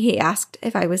kindly he asked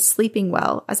if I was sleeping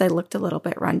well as I looked a little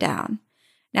bit run down.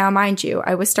 Now, mind you,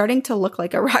 I was starting to look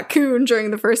like a raccoon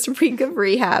during the first week of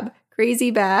rehab.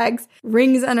 Crazy bags,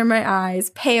 rings under my eyes,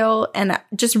 pale, and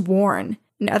just worn.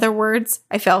 In other words,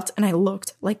 I felt and I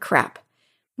looked like crap.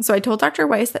 So I told Dr.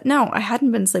 Weiss that no, I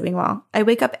hadn't been sleeping well. I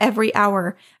wake up every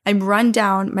hour. I'm run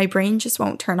down. My brain just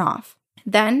won't turn off.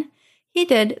 Then he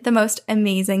did the most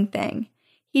amazing thing.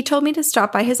 He told me to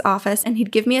stop by his office and he'd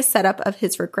give me a setup of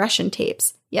his regression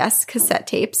tapes. Yes, cassette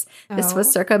tapes. This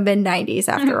was circa mid-90s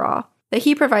after all. That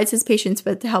he provides his patients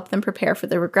with to help them prepare for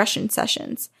the regression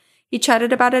sessions. He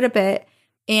chatted about it a bit,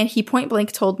 and he point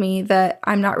blank told me that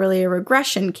I'm not really a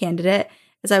regression candidate,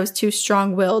 as I was too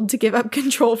strong-willed to give up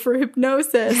control for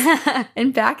hypnosis.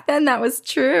 And back then that was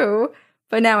true,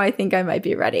 but now I think I might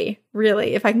be ready.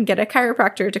 Really, if I can get a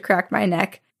chiropractor to crack my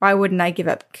neck, why wouldn't I give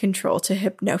up control to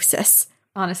hypnosis?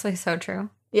 Honestly, so true.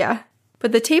 Yeah.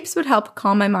 But the tapes would help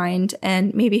calm my mind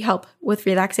and maybe help with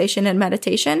relaxation and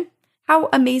meditation. How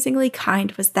amazingly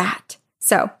kind was that?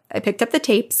 So I picked up the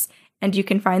tapes, and you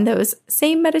can find those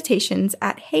same meditations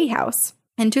at Hay House.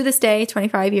 And to this day,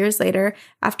 25 years later,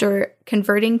 after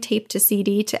converting tape to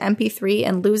CD to MP3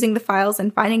 and losing the files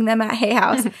and finding them at Hay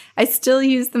House, I still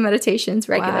use the meditations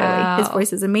regularly. Wow. His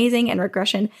voice is amazing, and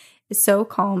regression is so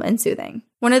calm and soothing.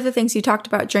 One of the things you talked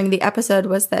about during the episode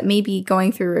was that maybe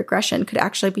going through regression could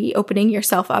actually be opening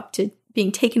yourself up to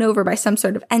being taken over by some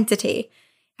sort of entity.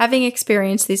 Having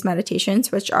experienced these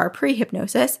meditations, which are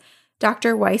pre-hypnosis,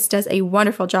 Dr. Weiss does a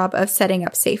wonderful job of setting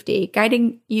up safety,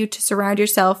 guiding you to surround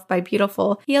yourself by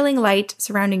beautiful, healing light,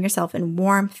 surrounding yourself in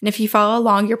warmth. And if you follow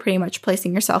along, you're pretty much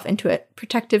placing yourself into a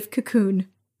protective cocoon.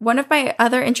 One of my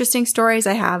other interesting stories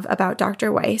I have about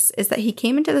Dr. Weiss is that he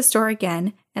came into the store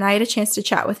again, and I had a chance to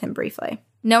chat with him briefly.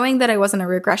 Knowing that I wasn't a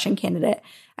regression candidate,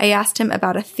 I asked him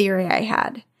about a theory I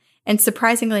had. And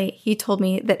surprisingly, he told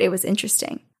me that it was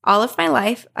interesting. All of my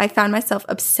life, I found myself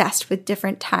obsessed with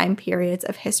different time periods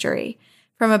of history.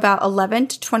 From about 11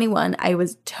 to 21, I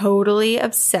was totally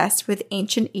obsessed with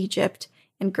ancient Egypt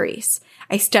and Greece.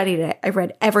 I studied it. I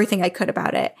read everything I could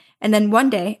about it. And then one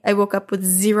day, I woke up with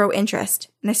zero interest,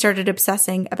 and I started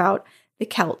obsessing about the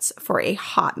Celts for a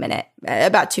hot minute,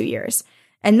 about 2 years.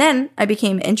 And then I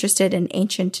became interested in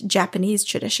ancient Japanese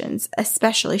traditions,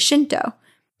 especially Shinto.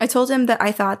 I told him that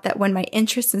I thought that when my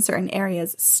interest in certain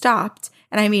areas stopped,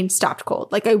 and I mean stopped cold,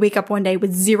 like I wake up one day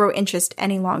with zero interest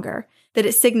any longer, that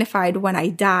it signified when I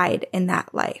died in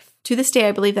that life. To this day,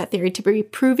 I believe that theory to be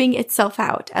proving itself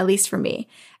out, at least for me.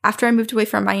 After I moved away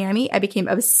from Miami, I became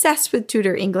obsessed with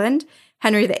Tudor England,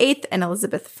 Henry VIII and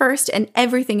Elizabeth I, and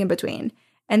everything in between.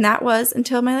 And that was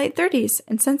until my late 30s.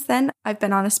 And since then, I've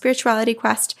been on a spirituality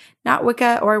quest, not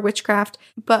Wicca or witchcraft,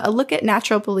 but a look at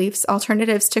natural beliefs,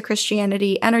 alternatives to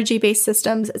Christianity, energy-based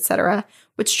systems, etc.,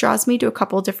 which draws me to a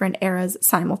couple different eras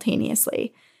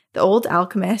simultaneously. The old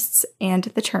alchemists and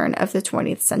the turn of the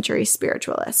 20th century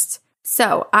spiritualists.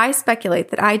 So I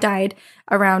speculate that I died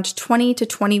around 20 to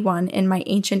 21 in my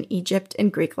ancient Egypt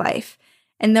and Greek life.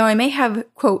 And though I may have,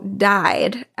 quote,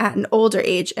 died at an older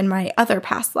age in my other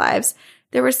past lives,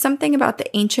 there was something about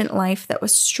the ancient life that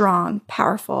was strong,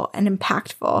 powerful, and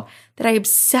impactful that I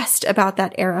obsessed about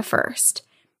that era first.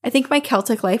 I think my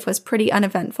Celtic life was pretty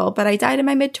uneventful, but I died in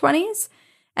my mid-20s.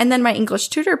 And then my English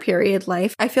tutor period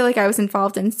life, I feel like I was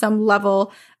involved in some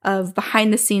level of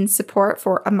behind-the-scenes support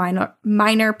for a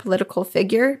minor political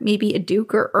figure, maybe a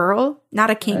duke or earl, not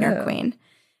a king or queen,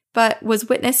 but was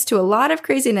witness to a lot of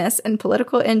craziness and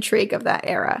political intrigue of that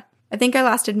era. I think I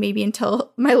lasted maybe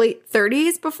until my late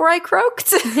 30s before I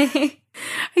croaked.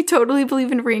 I totally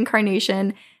believe in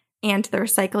reincarnation and the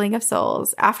recycling of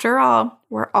souls. After all,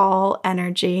 we're all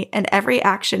energy, and every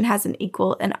action has an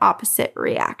equal and opposite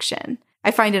reaction.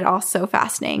 I find it all so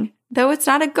fascinating. Though it's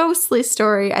not a ghostly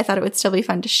story, I thought it would still be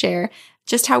fun to share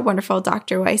just how wonderful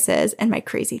Dr. Weiss is and my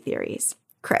crazy theories.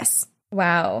 Chris.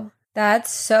 Wow.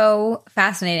 That's so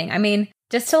fascinating. I mean,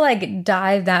 just to like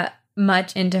dive that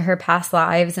much into her past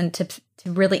lives and to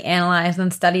really analyze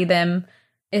and study them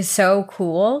is so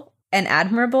cool and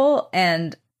admirable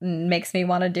and makes me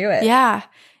want to do it. Yeah.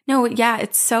 No, yeah,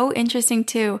 it's so interesting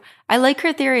too. I like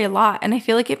her theory a lot and I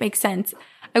feel like it makes sense.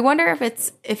 I wonder if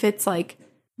it's like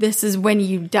this is when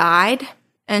you died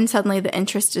and suddenly the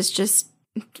interest is just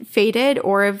faded,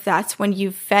 or if that's when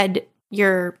you've fed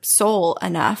your soul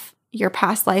enough, your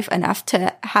past life enough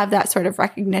to have that sort of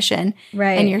recognition,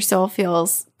 right? And your soul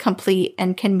feels complete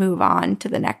and can move on to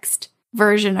the next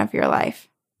version of your life.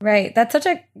 Right. That's such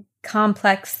a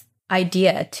complex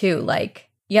idea too. Like,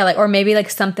 yeah, like, or maybe like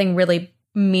something really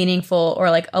meaningful or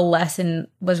like a lesson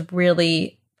was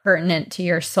really pertinent to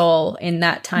your soul in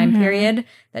that time period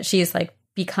that she's like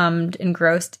become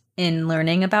engrossed in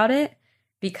learning about it,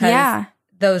 because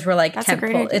those were like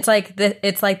temporal. It's like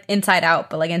it's like Inside Out,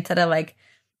 but like instead of like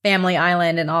Family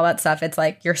Island and all that stuff, it's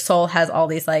like your soul has all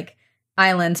these like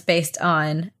islands based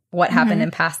on what happened in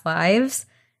past lives,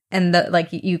 and the like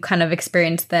you kind of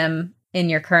experience them in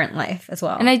your current life as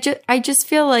well. And I just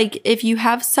feel like if you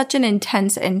have such an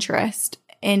intense interest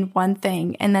in one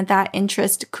thing, and that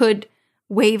interest could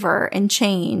waver and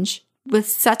change with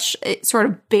such a sort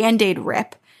of Band-Aid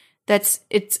rip,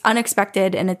 it's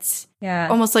unexpected and it's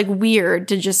almost like weird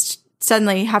to just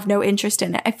suddenly have no interest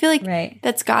in it. I feel like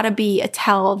that's got to be a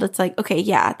tell that's like, okay,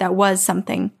 yeah, that was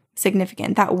something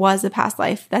significant. That was a past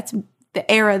life. That's the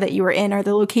era that you were in or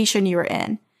the location you were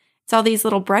in. It's all these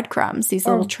little breadcrumbs, these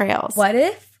little trails. What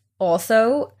if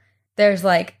also there's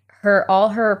like all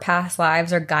her past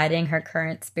lives are guiding her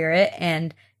current spirit,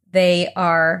 and they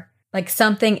are like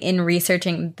something in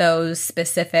researching those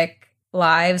specific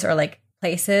lives or like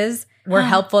places were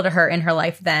helpful to her in her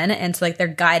life then. And so like they're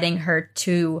guiding her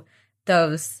to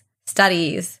those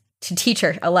studies to teach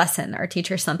her a lesson or teach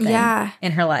her something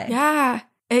in her life. Yeah.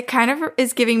 It kind of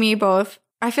is giving me both.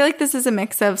 I feel like this is a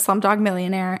mix of Slumdog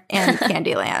Millionaire and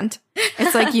Candyland.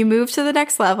 It's like you move to the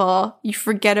next level, you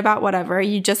forget about whatever,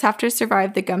 you just have to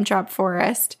survive the gumdrop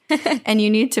forest, and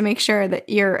you need to make sure that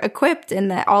you're equipped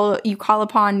and that all you call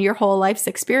upon your whole life's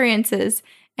experiences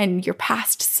and your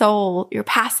past soul, your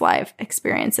past life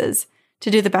experiences to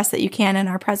do the best that you can in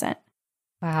our present.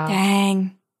 Wow.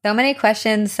 Dang. So many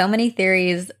questions, so many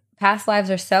theories. Past lives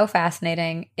are so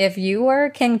fascinating. If you were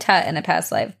King Tut in a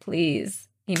past life, please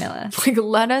email us. Like,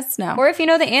 let us know. Or if you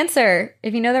know the answer,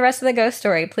 if you know the rest of the ghost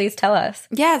story, please tell us.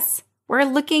 Yes. We're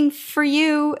looking for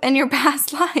you and your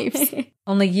past lives.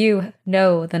 Only you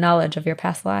know the knowledge of your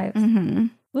past lives. Mm-hmm.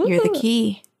 You're the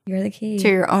key. You're the key. To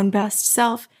your own best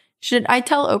self. Should I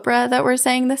tell Oprah that we're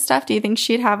saying this stuff? Do you think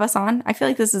she'd have us on? I feel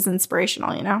like this is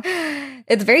inspirational, you know?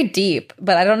 It's very deep,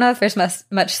 but I don't know if there's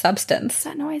much substance. What's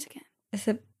that noise again? Is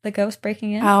it the ghost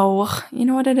breaking in? Oh, you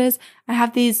know what it is? I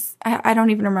have these, I don't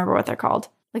even remember what they're called.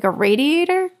 Like a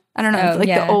radiator? I don't know.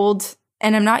 The old,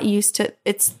 and I'm not used to,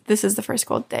 this is the first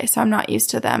cold day, so I'm not used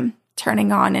to them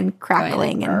turning on and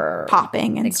crackling and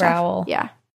popping and stuff. Growl. Yeah.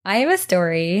 I have a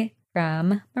story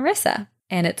from Marissa,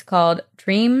 and it's called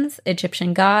Dreams,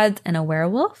 Egyptian Gods, and a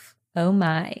Werewolf. Oh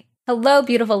my. Hello,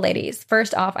 beautiful ladies.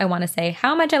 First off, I want to say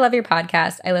how much I love your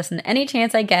podcast. I listen any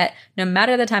chance I get, no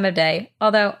matter the time of day,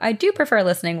 although I do prefer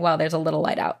listening while there's a little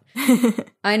light out.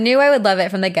 I knew I would love it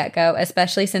from the get-go,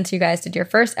 especially since you guys did your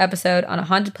first episode on a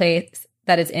haunted place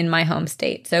that is in my home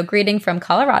state. So greeting from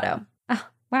Colorado. Oh,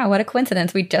 wow, what a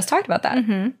coincidence. We just talked about that.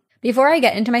 Mm-hmm. Before I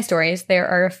get into my stories, there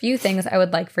are a few things I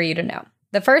would like for you to know.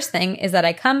 The first thing is that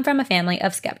I come from a family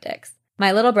of skeptics.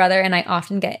 My little brother and I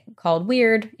often get called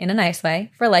weird, in a nice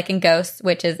way, for liking ghosts,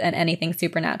 witches, and anything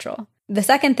supernatural. The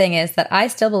second thing is that I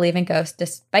still believe in ghosts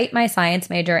despite my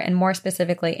science major and more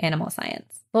specifically animal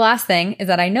science. The last thing is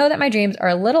that I know that my dreams are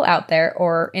a little out there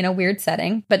or in a weird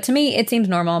setting, but to me it seems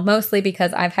normal, mostly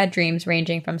because I've had dreams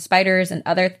ranging from spiders and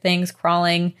other things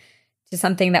crawling to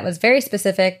something that was very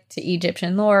specific to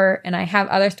Egyptian lore, and I have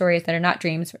other stories that are not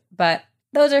dreams, but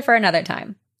those are for another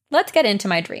time. Let's get into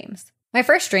my dreams. My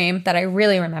first dream that I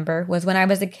really remember was when I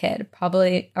was a kid,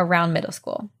 probably around middle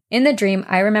school. In the dream,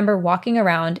 I remember walking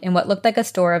around in what looked like a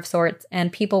store of sorts, and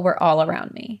people were all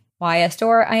around me. Why a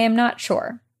store, I am not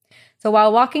sure. So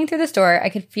while walking through the store, I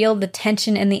could feel the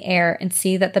tension in the air and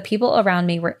see that the people around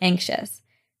me were anxious.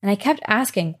 And I kept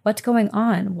asking, what's going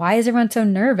on? Why is everyone so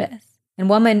nervous? And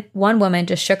one woman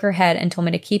just shook her head and told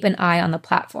me to keep an eye on the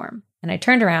platform. And I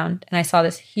turned around and I saw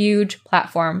this huge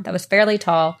platform that was fairly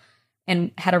tall and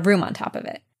had a room on top of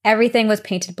it. Everything was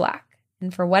painted black.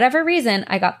 And for whatever reason,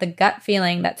 I got the gut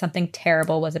feeling that something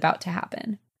terrible was about to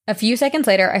happen. A few seconds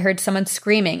later, I heard someone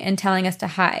screaming and telling us to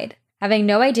hide. Having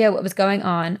no idea what was going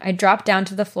on, I dropped down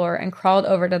to the floor and crawled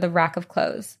over to the rack of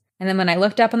clothes. And then when I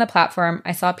looked up on the platform,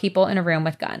 I saw people in a room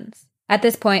with guns. At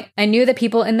this point, I knew the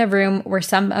people in the room were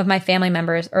some of my family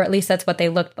members, or at least that's what they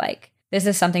looked like. This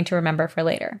is something to remember for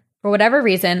later. For whatever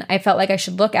reason, I felt like I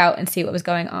should look out and see what was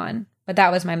going on. But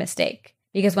that was my mistake.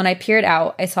 Because when I peered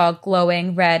out, I saw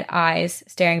glowing red eyes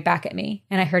staring back at me,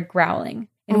 and I heard growling.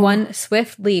 In one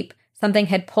swift leap, something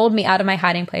had pulled me out of my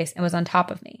hiding place and was on top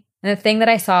of me. And the thing that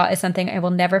I saw is something I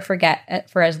will never forget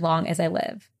for as long as I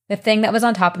live. The thing that was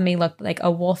on top of me looked like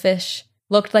a wolf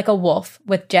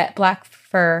with jet black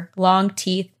fur, long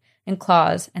teeth and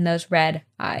claws, and those red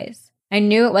eyes. I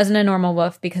knew it wasn't a normal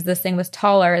wolf because this thing was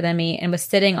taller than me and was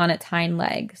sitting on its hind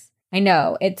legs. I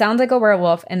know, it sounds like a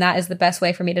werewolf, and that is the best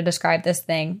way for me to describe this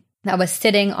thing that was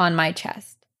sitting on my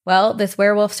chest. Well, this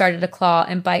werewolf started to claw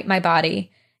and bite my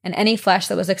body, and any flesh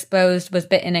that was exposed was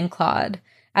bitten and clawed.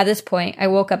 At this point, I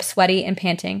woke up sweaty and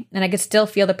panting, and I could still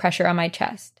feel the pressure on my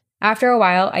chest. After a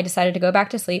while, I decided to go back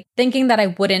to sleep, thinking that I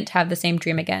wouldn't have the same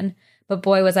dream again, but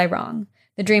boy was I wrong.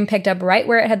 The dream picked up right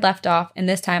where it had left off, and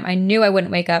this time I knew I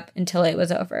wouldn't wake up until it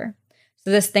was over. So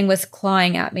this thing was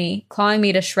clawing me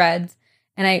to shreds,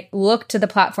 and I looked to the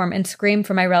platform and screamed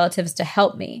for my relatives to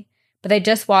help me, but they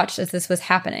just watched as this was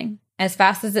happening. As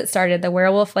fast as it started, the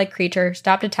werewolf-like creature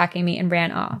stopped attacking me and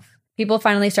ran off. People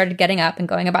finally started getting up and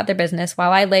going about their business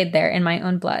while I laid there in my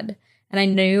own blood, and I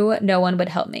knew no one would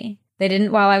help me. They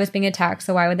didn't while I was being attacked,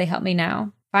 so why would they help me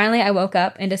now? Finally, I woke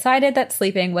up and decided that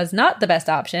sleeping was not the best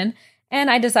option,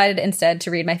 and I decided instead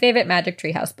to read my favorite Magic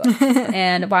Treehouse book.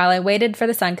 And while I waited for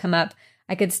the sun to come up,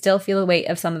 I could still feel the weight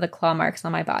of some of the claw marks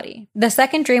on my body. The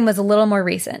second dream was a little more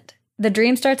recent. The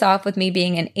dream starts off with me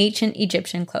being in ancient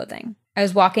Egyptian clothing. I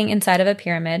was walking inside of a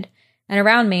pyramid, and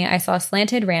around me I saw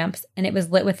slanted ramps, and it was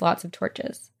lit with lots of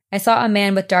torches. I saw a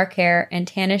man with dark hair and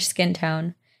tannish skin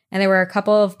tone, and there were a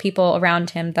couple of people around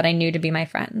him that I knew to be my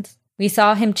friends. We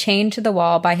saw him chained to the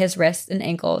wall by his wrists and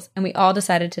ankles, and we all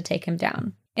decided to take him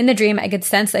down. In the dream, I could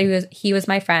sense that he was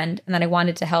my friend and that I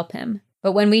wanted to help him.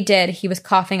 But when we did, he was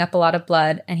coughing up a lot of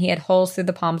blood, and he had holes through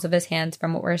the palms of his hands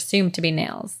from what were assumed to be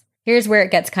nails. Here's where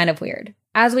it gets kind of weird.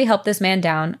 As we helped this man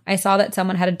down, I saw that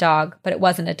someone had a dog, but it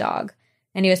wasn't a dog,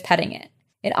 and he was petting it.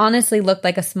 It honestly looked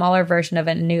like a smaller version of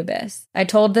an Anubis. I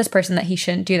told this person that he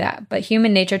shouldn't do that, but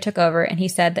human nature took over, and he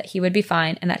said that he would be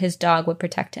fine and that his dog would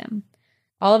protect him.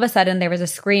 All of a sudden, there was a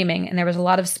screaming, and there was a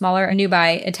lot of smaller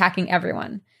Anubi attacking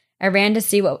everyone. I ran to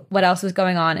see what else was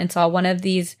going on and saw one of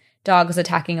these dogs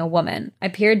attacking a woman. I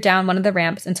peered down one of the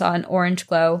ramps and saw an orange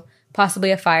glow,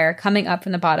 possibly a fire, coming up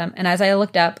from the bottom, and as I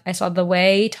looked up, I saw the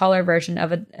way taller version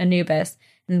of an Anubis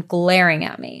and glaring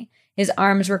at me. His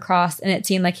arms were crossed, and it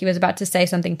seemed like he was about to say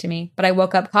something to me, but I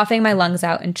woke up coughing my lungs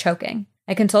out and choking.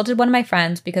 I consulted one of my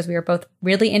friends because we were both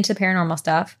really into paranormal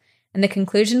stuff, and the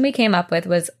conclusion we came up with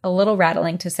was a little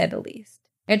rattling, to say the least.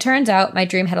 It turns out my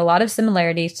dream had a lot of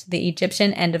similarities to the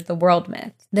Egyptian end of the world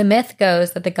myth. The myth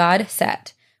goes that the god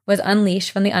Set was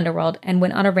unleashed from the underworld and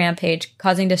went on a rampage,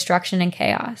 causing destruction and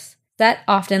chaos. Set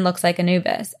often looks like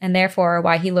Anubis, and therefore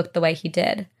why he looked the way he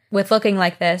did. With looking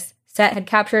like this, Set had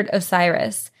captured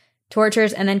Osiris,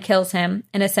 tortures and then kills him,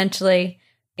 and essentially,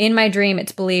 in my dream,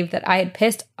 it's believed that I had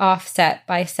pissed off Set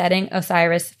by setting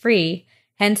Osiris free,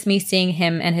 hence me seeing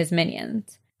him and his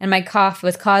minions. And my cough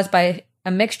was caused by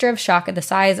a mixture of shock at the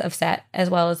size of Set, as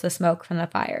well as the smoke from the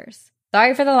fires.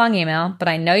 Sorry for the long email, but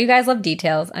I know you guys love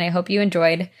details, and I hope you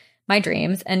enjoyed my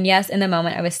dreams. And yes, in the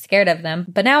moment I was scared of them,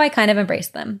 but now I kind of embrace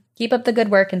them. Keep up the good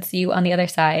work and see you on the other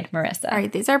side, Marissa. All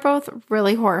right, these are both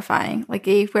really horrifying. Like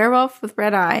a werewolf with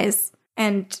red eyes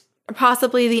and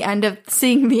possibly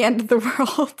seeing the end of the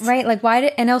world. Right, like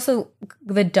and also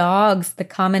the dogs, the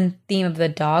common theme of the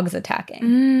dogs attacking.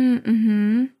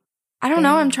 Mm-hmm. I don't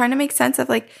know. I'm trying to make sense of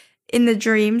like, in the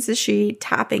dreams, is she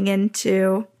tapping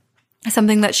into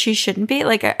something that she shouldn't be?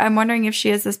 Like, I'm wondering if she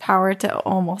has this power to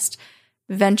almost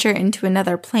venture into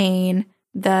another plane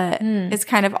that is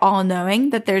kind of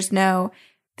all-knowing, that there's no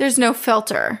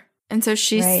filter. And so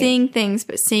she's seeing things,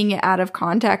 but seeing it out of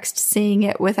context, seeing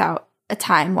it without a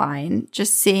timeline,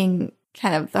 just seeing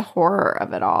kind of the horror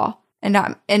of it all.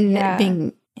 I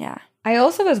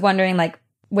also was wondering, like,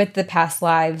 with the past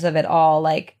lives of it all,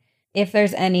 like, if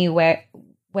there's any way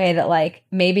that, like,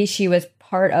 maybe she was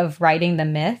part of writing the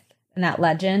myth and that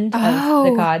legend of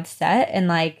the god Set, and,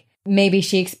 like, maybe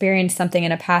she experienced something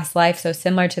in a past life so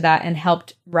similar to that and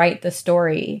helped write the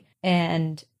story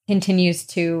and continues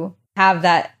to have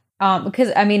that.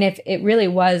 Because, I mean, if it really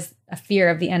was a fear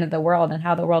of the end of the world and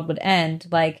how the world would end,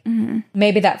 like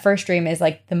maybe that first dream is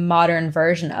like the modern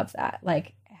version of that.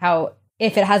 Like how,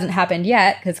 if it hasn't happened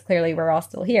yet, because clearly we're all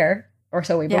still here, or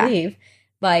so we believe,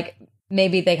 like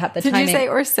maybe they got the timing. Did you say,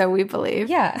 or so we believe?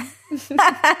 Yeah.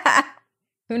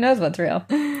 Who knows what's real?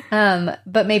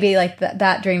 But maybe like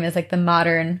that dream is like the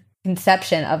modern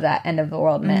conception of that end of the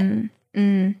world myth.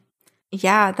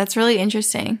 Yeah, that's really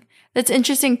interesting. That's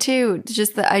interesting too,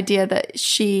 just the idea that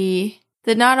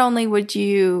that not only would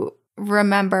you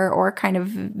remember or kind of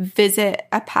visit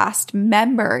a past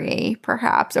memory,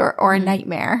 perhaps, or a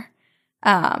nightmare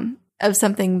of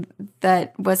something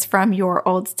that was from your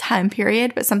old time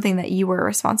period, but something that you were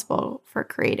responsible for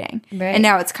creating. Right. And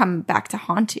now it's come back to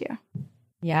haunt you.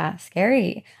 Yeah,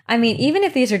 scary. I mean, even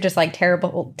if these are just like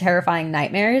terrible, terrifying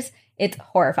nightmares, it's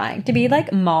horrifying to be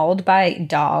like mauled by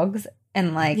dogs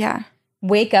and like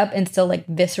wake up and still like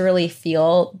viscerally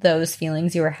feel those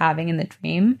feelings you were having in the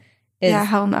dream.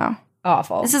 Hell no.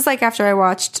 Awful. This is like after I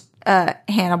watched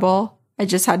Hannibal, I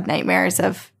just had nightmares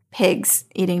of pigs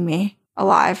eating me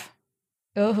alive.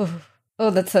 Oh,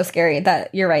 that's so scary.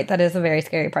 That you're right. That is a very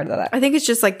scary part of that. I think it's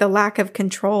just like the lack of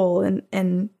control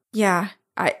and yeah.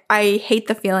 I hate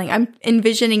the feeling. I'm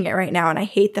envisioning it right now, and I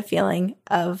hate the feeling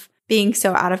of being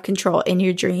so out of control in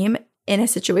your dream in a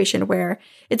situation where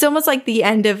it's almost like the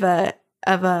end of a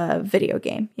video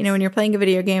game. You know, when you're playing a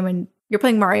video game and you're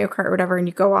playing Mario Kart or whatever, and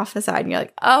you go off the side and you're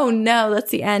like, oh no,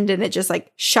 that's the end. And it just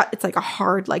like it's like a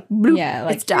hard, like, bloop,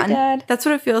 like it's done. Dead. That's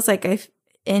what it feels like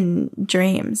in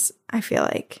dreams, I feel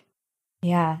like.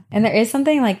 Yeah. And there is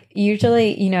something like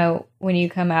usually, you know, when you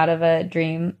come out of a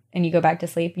dream and you go back to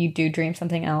sleep, you do dream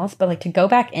something else. But like to go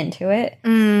back into it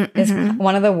is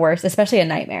one of the worst, especially a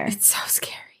nightmare. It's so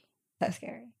scary. So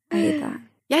scary. I hate that.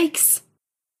 Yikes.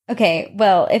 Okay.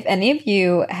 Well, if any of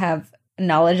you have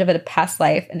knowledge of a past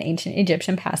life, an ancient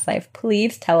Egyptian past life,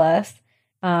 please tell us.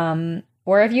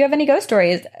 Or if you have any ghost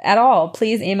stories at all,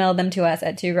 please email them to us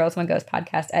at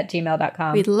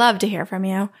twogirlsoneghostpodcast@gmail.com. We'd love to hear from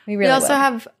you. We also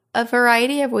have a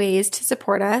variety of ways to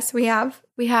support us. We have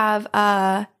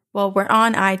well, we're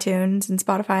on iTunes and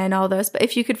Spotify and all those, but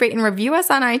if you could rate and review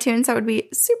us on iTunes, that would be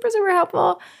super, super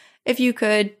helpful. If you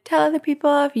could tell other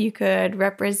people, if you could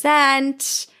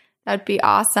represent, that would be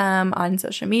awesome on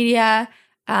social media.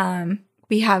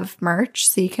 We have merch,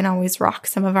 so you can always rock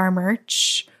some of our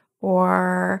merch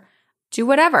or do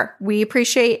whatever. We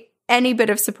appreciate any bit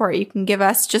of support you can give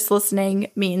us. Just listening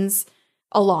means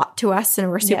a lot to us, and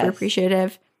we're super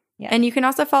appreciative. Yeah. And you can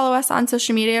also follow us on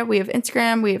social media. We have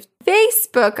Instagram. We have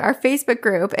Facebook. Our Facebook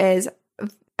group is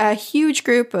a huge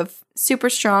group of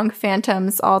super strong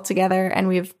phantoms all together, and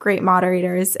we have great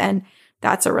moderators, and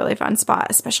that's a really fun spot,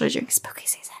 especially during spooky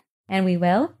season. And we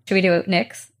will. Should we do it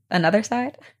Nick's another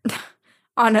side?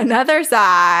 On another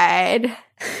side.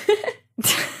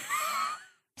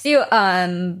 See you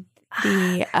on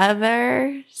the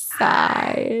other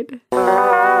side.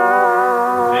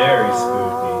 Very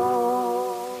spooky.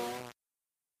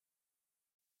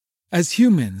 As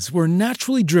humans, we're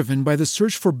naturally driven by the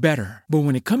search for better. But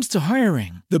when it comes to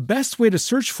hiring, the best way to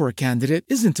search for a candidate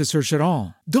isn't to search at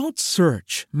all. Don't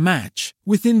search, match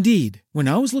with Indeed. When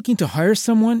I was looking to hire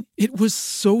someone, it was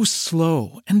so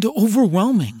slow and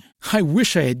overwhelming. I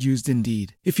wish I had used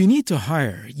Indeed. If you need to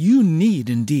hire, you need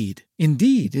Indeed.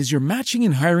 Indeed is your matching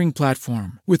and hiring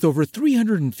platform with over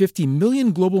 350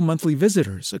 million global monthly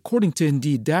visitors, according to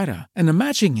Indeed data, and a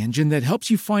matching engine that helps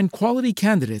you find quality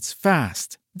candidates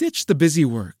fast. Ditch the busy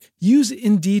work. Use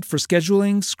Indeed for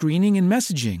scheduling, screening, and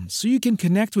messaging so you can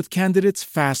connect with candidates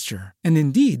faster. And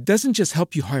Indeed doesn't just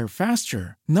help you hire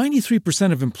faster.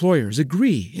 93% of employers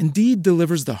agree Indeed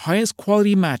delivers the highest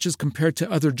quality matches compared to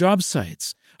other job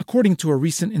sites, according to a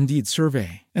recent Indeed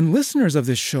survey. And listeners of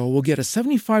this show will get a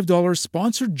 $75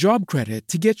 sponsored job credit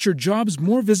to get your jobs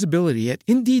more visibility at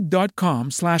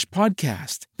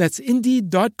Indeed.com/podcast. That's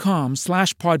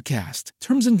Indeed.com/podcast.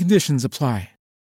 Terms and conditions apply.